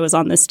I was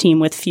on this team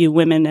with few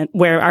women and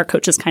where our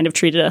coaches kind of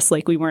treated us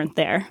like we weren't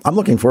there. I'm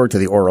looking forward to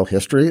the oral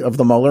history of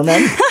the Moeller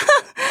men.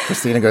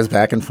 Christina goes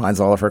back and finds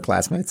all of her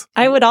classmates.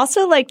 I would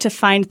also like to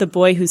find the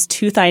boy whose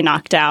tooth I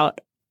knocked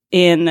out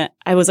I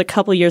was a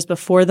couple years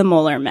before the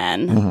Moeller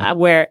men,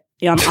 where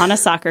on a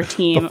soccer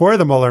team. Before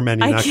the Moeller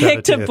men, I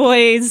kicked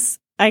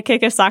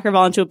a soccer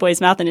ball into a boy's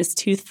mouth and his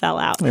tooth fell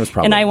out.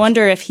 And I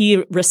wonder if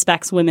he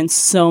respects women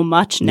so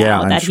much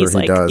now that he's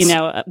like,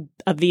 a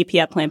VP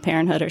at Planned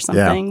Parenthood or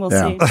something. We'll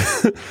see.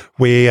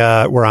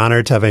 We're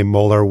honored to have a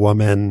Moeller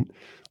woman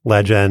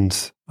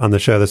legend on the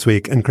show this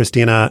week. And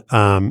Christina,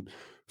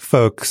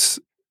 folks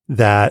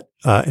that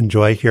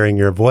enjoy hearing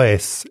your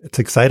voice, it's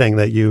exciting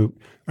that you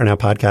are now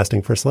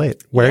podcasting for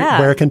Slate.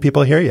 Where can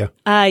people hear you?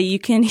 You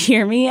can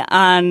hear me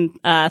on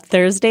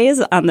Thursdays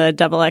on the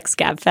XX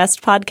Gabfest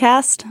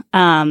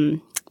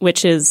podcast,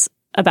 which is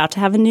about to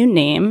have a new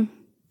name,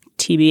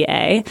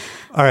 TBA.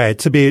 All right.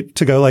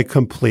 To go like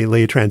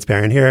completely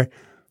transparent here,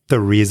 the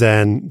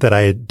reason that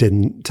I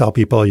didn't tell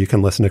people you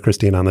can listen to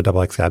Christina on the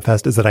XX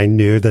Gabfest is that I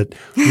knew that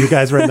you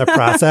guys were in the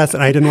process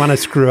and I didn't want to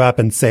screw up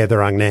and say the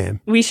wrong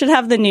name. We should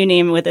have the new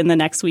name within the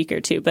next week or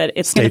two, but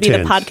it's going to be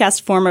the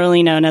podcast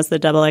formerly known as the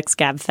XX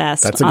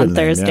Gabfest on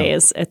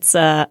Thursdays. Name, It's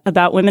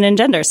about women and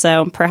gender,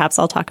 so perhaps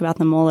I'll talk about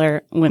the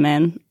Moeller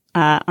women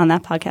on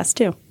that podcast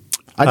too.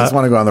 I just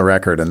want to go on the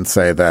record and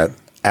say that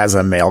as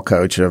a male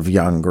coach of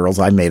young girls,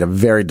 I made a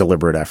very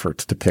deliberate effort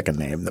to pick a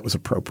name that was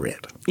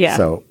appropriate. Yeah.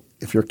 So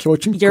if you're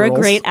coaching You're girls,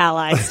 a great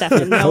ally,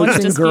 Stefan. No one's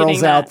coaching disputing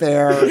girls that. out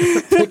there,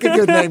 pick a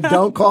good name.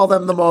 Don't call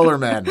them the Moeller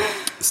men.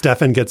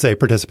 Stefan gets a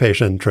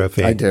participation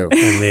trophy. I do. In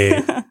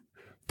the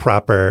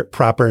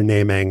proper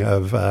naming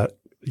of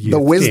youth the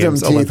wisdom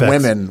teams, teeth Olympics.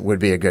 Women would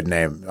be a good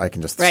name. I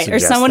can just Right. Or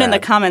suggest someone that. in the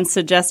comments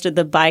suggested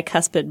the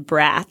bicuspid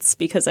brats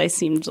because I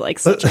seemed like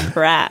such a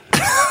brat.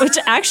 Which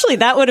actually,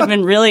 that would have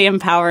been really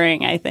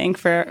empowering, I think,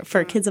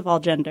 for kids of all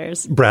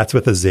genders. Brats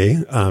with a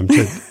Z,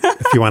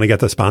 if you want to get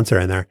the sponsor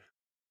in there.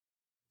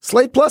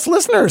 Slate Plus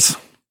listeners,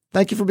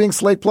 thank you for being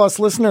Slate Plus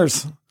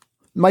listeners.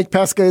 Mike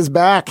Pesca is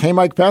back. Hey,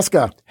 Mike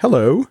Pesca.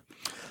 Hello.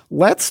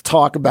 Let's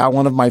talk about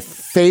one of my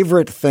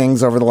favorite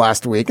things over the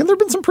last week. And there have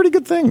been some pretty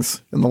good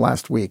things in the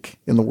last week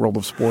in the world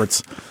of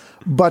sports.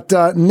 But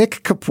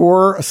Nick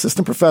Kapoor,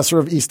 assistant professor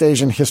of East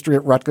Asian history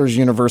at Rutgers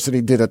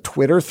University, did a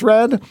Twitter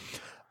thread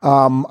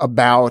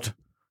about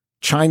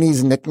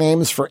Chinese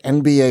nicknames for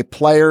NBA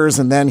players.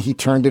 And then he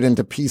turned it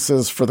into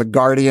pieces for The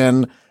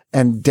Guardian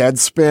and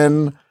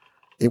Deadspin.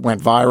 It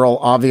went viral,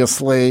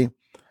 obviously.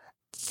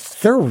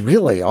 They're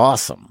really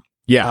awesome.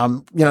 Yeah.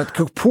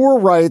 Kapoor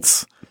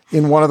writes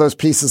in one of those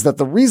pieces that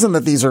the reason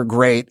that these are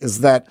great is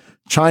that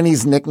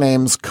Chinese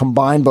nicknames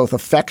combine both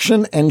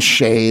affection and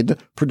shade,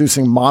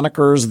 producing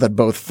monikers that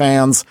both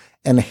fans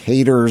and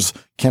haters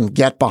can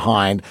get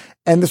behind.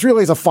 And this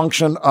really is a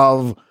function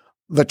of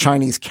the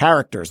Chinese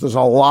characters. There's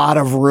a lot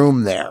of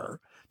room there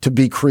to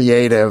be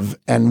creative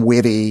and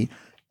witty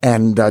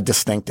and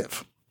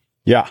distinctive.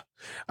 Yeah.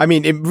 I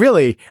mean,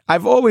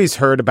 I've always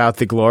heard about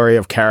the glory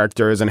of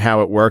characters and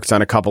how it works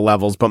on a couple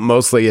levels, but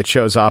mostly it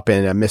shows up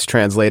in a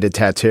mistranslated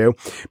tattoo.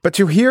 But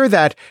to hear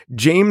that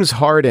James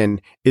Harden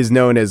is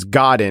known as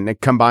Godin,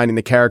 combining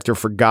the character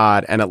for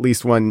God and at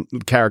least one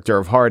character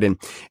of Harden,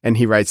 and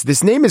he writes,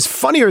 "This name is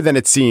funnier than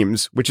it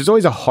seems," which is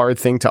always a hard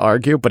thing to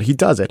argue, but he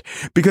does it,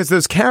 because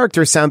those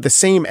characters sound the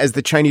same as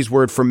the Chinese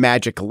word for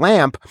magic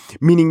lamp,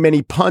 meaning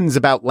many puns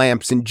about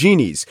lamps and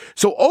genies.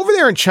 So over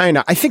there in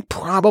China, I think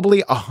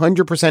probably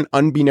 100%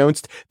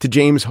 unbeknownst to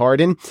James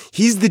Harden,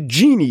 he's the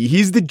genie.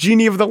 He's the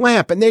genie of the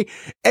lamp. And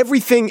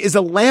everything is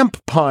a lamp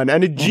pun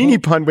and a genie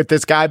pun with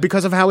this guy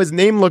because of how his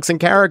name looks in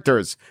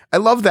characters. I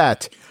love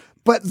that.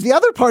 But the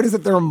other part is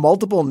that there are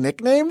multiple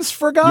nicknames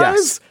for guys.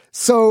 Yes.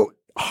 So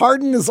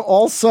Harden is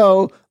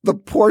also the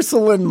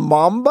porcelain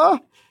mamba.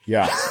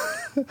 Yeah.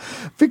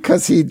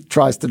 Because he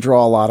tries to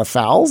draw a lot of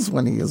fouls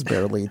when he is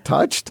barely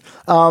touched.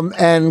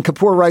 And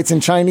Kapoor writes,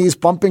 in Chinese,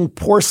 bumping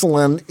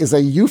porcelain is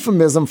a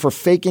euphemism for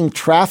faking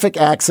traffic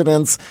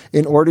accidents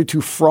in order to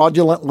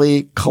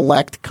fraudulently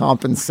collect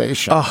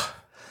compensation. Oh,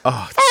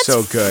 that's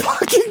so good.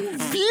 Fucking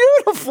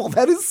beautiful.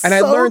 That is and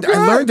so good.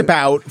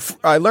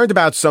 I learned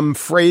about some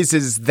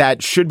phrases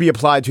that should be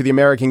applied to the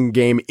American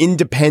game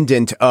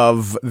independent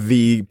of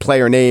the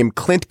player name.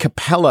 Clint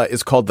Capella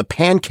is called the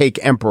Pancake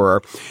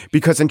Emperor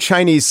because in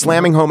Chinese,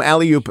 slamming home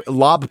alley-oop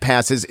lob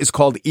passes is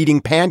called eating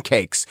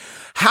pancakes.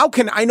 How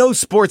can I know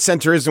Sports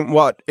Center isn't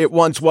what it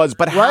once was,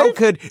 but how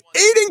could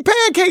eating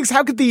pancakes?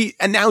 How could the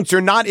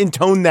announcer not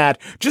intone that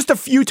just a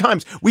few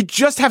times? We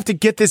just have to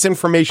get this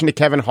information to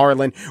Kevin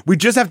Harlan. We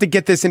just have to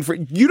get this info.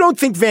 You don't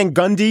think Van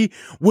Gundy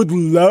would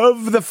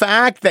love the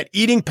fact that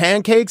eating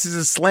pancakes is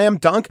a slam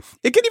dunk?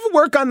 It can even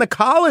work on the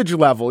college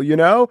level, you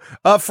know?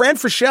 Fran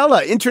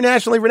Fraschilla,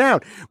 internationally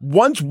renowned.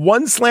 Once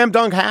one slam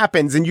dunk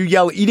happens and you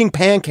yell eating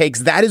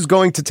pancakes, that is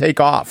going to take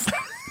off.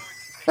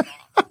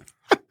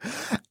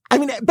 I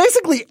mean,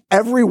 basically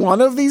every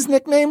one of these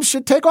nicknames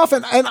should take off.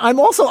 And I'm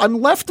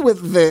left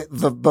with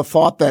the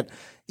thought that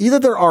either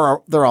there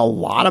are a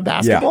lot of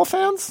basketball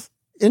fans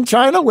in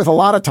China with a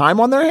lot of time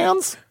on their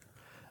hands.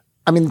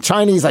 I mean,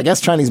 Chinese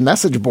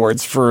message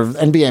boards for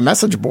NBA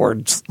message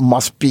boards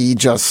must be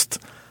just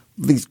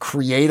these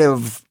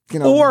creative,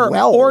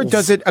 or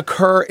does it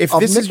occur, if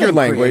this is your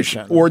language,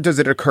 or does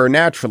it occur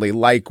naturally,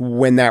 like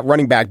when that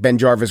running back, Ben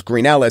Jarvis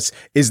Green Ellis,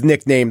 is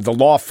nicknamed the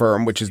Law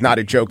Firm, which is not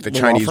a joke the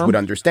Chinese would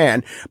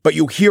understand, but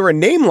you hear a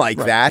name like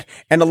that,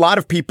 and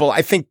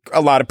I think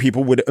a lot of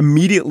people would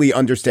immediately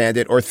understand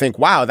it or think,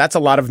 wow, that's a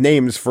lot of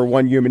names for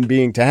one human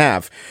being to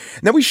have.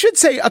 Now, we should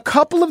say a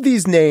couple of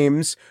these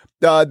names,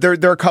 there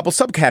are a couple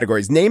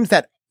subcategories, names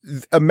that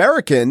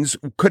Americans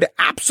could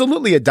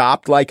absolutely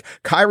adopt, like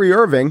Kyrie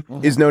Irving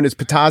is known as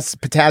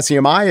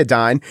potassium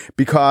iodine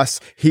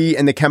because he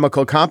and the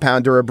chemical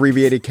compound are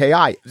abbreviated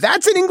KI.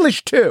 That's in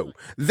English too.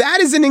 That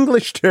is in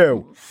English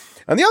too.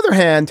 On the other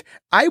hand,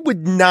 I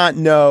would not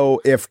know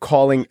if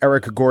calling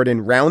Eric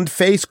Gordon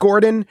Roundface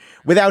Gordon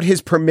without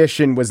his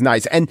permission was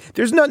nice. And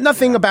there's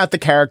nothing about the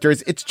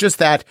characters. It's just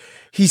that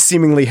he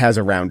seemingly has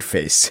a round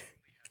face.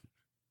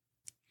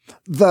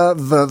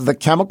 The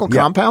chemical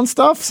compound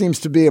stuff seems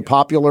to be a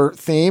popular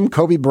theme.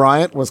 Kobe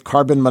Bryant was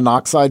carbon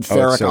monoxide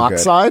ferric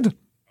oxide,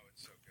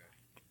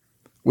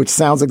 which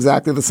sounds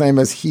exactly the same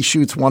as he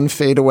shoots one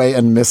fadeaway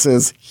and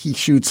misses. He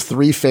shoots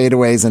 3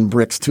 fadeaways and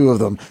bricks 2 of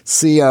them.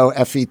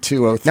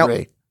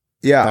 COFE203.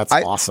 Yeah, that's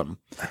awesome.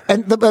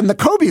 And the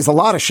Kobe's a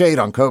lot of shade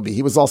on Kobe.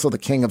 He was also the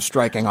king of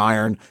striking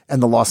iron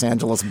and the Los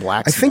Angeles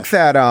Blacksmith.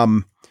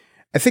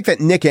 I think that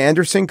Nick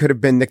Anderson could have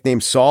been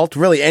nicknamed Salt.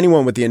 Really,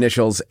 anyone with the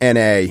initials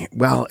NA.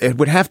 Well, it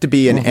would have to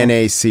be an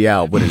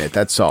NaCl, wouldn't it?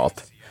 That's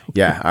Salt.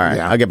 Yeah. All right.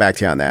 Yeah. I'll get back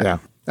to you on that. Yeah.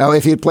 Oh,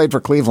 if he had played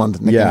for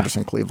Cleveland, Nick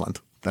Anderson,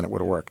 Cleveland, then it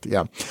would have worked.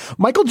 Yeah.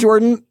 Michael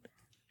Jordan,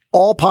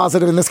 all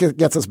positive. And this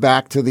gets us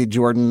back to the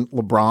Jordan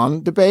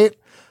LeBron debate.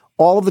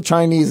 All of the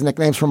Chinese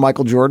nicknames for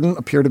Michael Jordan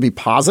appear to be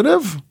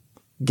positive.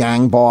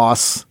 Gang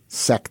boss,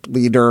 sect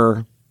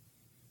leader.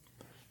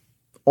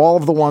 All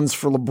of the ones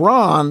for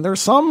LeBron, there's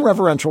some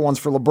reverential ones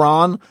for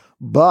LeBron,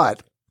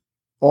 but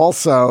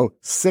also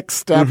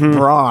 6-step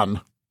Bron.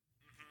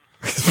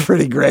 It's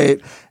pretty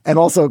great. And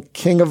also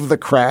King of the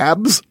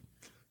Crabs,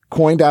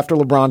 coined after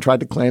LeBron tried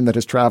to claim that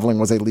his traveling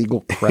was a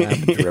legal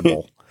crab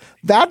dribble.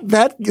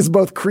 That is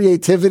both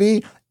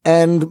creativity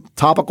and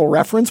topical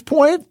reference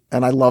point,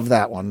 and I love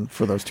that one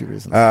for those 2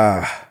 reasons.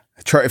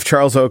 If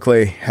Charles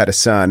Oakley had a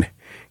son,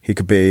 he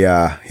could be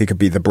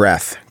the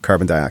breath,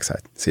 carbon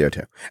dioxide,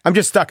 CO2. I'm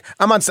just stuck.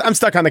 I'm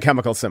stuck on the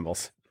chemical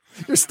symbols.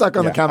 You're stuck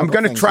on the chemical.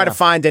 I'm going to try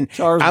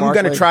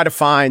to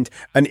find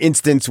an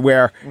instance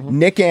where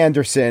Nick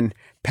Anderson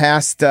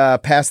passed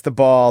the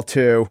ball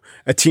to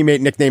a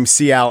teammate nicknamed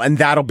CL, and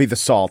that'll be the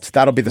salt.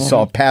 That'll be the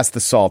salt. Pass the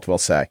salt, we'll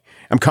say.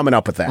 I'm coming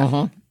up with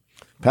that.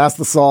 Pass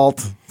the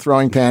salt,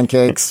 throwing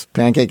pancakes,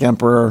 Pancake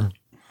Emperor.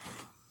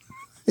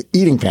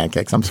 Eating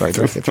pancakes. I'm sorry.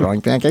 Did I say throwing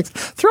pancakes?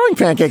 Throwing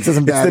pancakes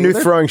isn't bad. It's the new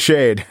either. throwing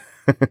shade.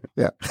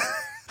 Yeah.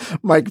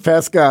 Mike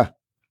Pesca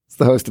is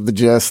the host of The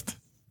Gist.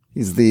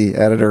 He's the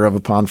editor of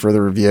Upon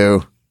Further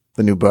Review,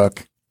 the new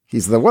book.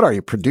 He's the, what are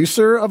you,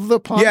 producer of the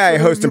podcast? Yeah, I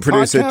host and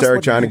produce it.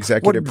 Derek John,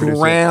 executive producer.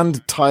 What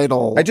grand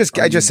title? I just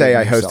say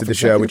I hosted the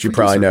show, which you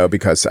probably know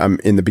because I'm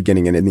in the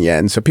beginning and in the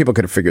end. So people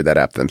could have figured that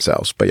out for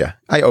themselves. But yeah,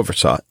 I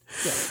oversaw it.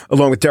 Yeah.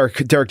 Along with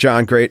Derek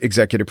John, great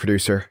executive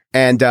producer.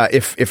 And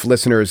if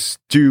listeners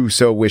do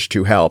so wish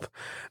to help,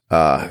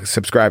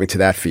 subscribing to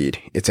that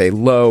feed, it's a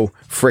low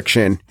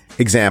friction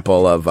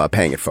example of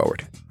paying it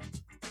forward.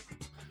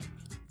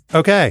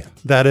 Okay,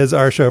 that is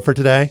our show for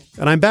today.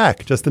 And I'm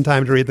back just in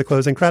time to read the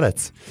closing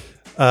credits.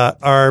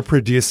 Our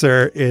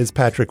producer is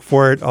Patrick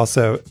Fort.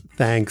 Also,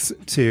 thanks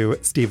to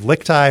Steve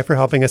Lichtai for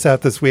helping us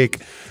out this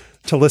week.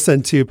 To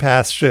listen to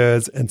past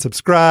shows and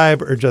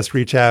subscribe or just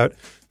reach out,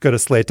 go to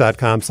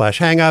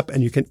slate.com/hangup,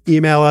 and you can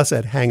email us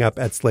at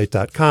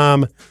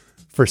hangup@slate.com.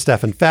 For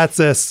Stefan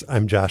Fatsis,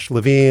 I'm Josh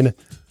Levine.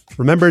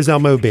 Remember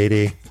Zelmo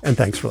Beatty, and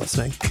thanks for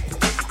listening.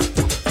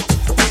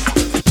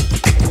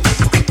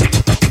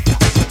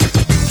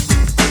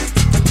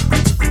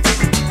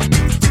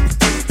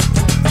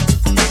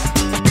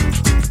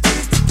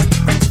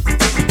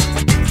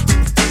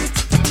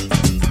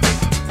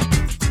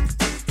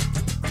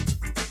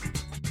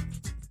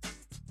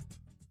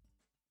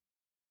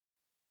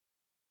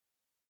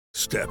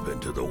 Step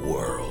into the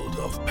world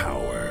of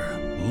power,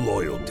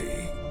 loyalty,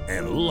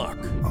 and luck.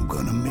 I'm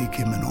gonna make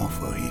him an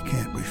offer he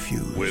can't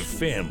refuse. With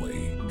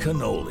family,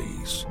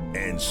 cannolis,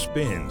 and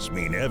spins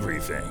mean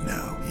everything.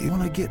 Now, you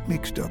wanna get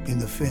mixed up in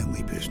the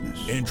family business.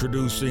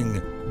 Introducing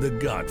The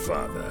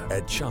Godfather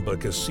at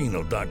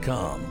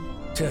ChumbaCasino.com.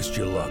 Test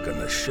your luck in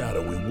the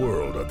shadowy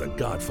world of The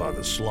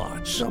Godfather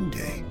slot.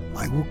 Someday,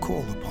 I will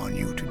call upon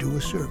you to do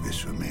a service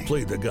for me.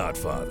 Play The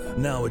Godfather,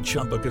 now at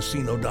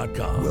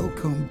ChumbaCasino.com.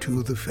 Welcome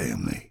to the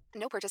family.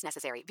 No purchase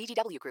necessary.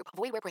 VGW Group.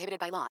 Void where prohibited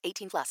by law.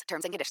 18+.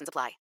 Terms and conditions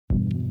apply.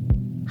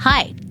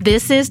 Hi,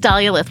 this is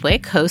Dahlia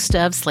Lithwick, host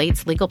of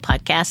Slate's legal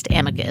podcast,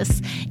 Amicus.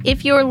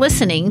 If you're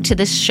listening to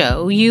this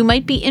show, you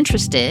might be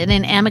interested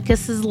in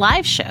Amicus's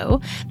live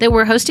show that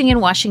we're hosting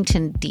in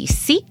Washington,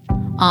 D.C.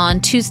 on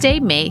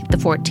Tuesday, May the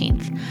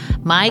 14th.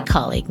 My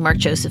colleague, Mark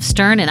Joseph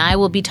Stern, and I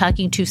will be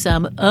talking to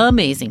some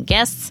amazing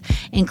guests,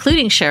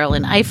 including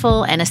Sherrilyn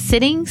Ifill and a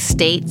sitting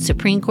state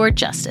Supreme Court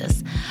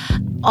justice,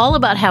 all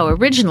about how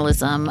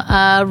originalism,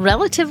 a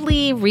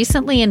relatively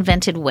recently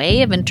invented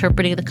way of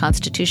interpreting the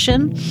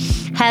Constitution,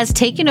 has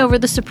taken over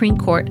the Supreme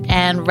Court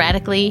and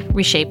radically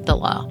reshaped the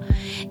law.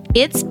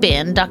 It's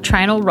been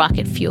doctrinal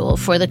rocket fuel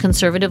for the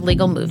conservative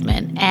legal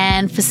movement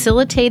and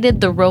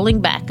facilitated the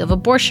rolling back of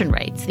abortion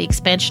rights, the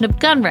expansion of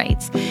gun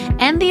rights,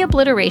 and the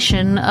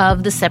obliteration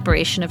of the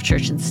separation of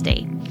church and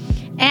state.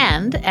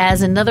 And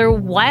as another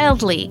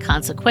wildly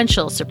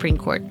consequential Supreme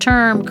Court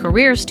term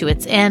careers to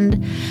its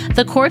end,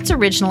 the court's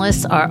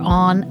originalists are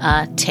on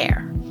a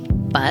tear.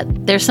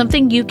 But there's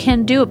something you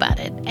can do about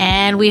it,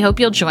 and we hope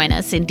you'll join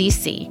us in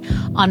D.C.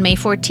 on May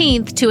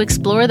 14th to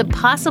explore the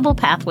possible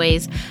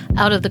pathways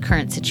out of the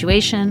current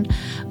situation.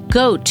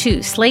 Go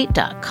to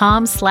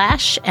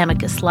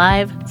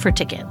slate.com/amicuslive for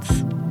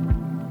tickets.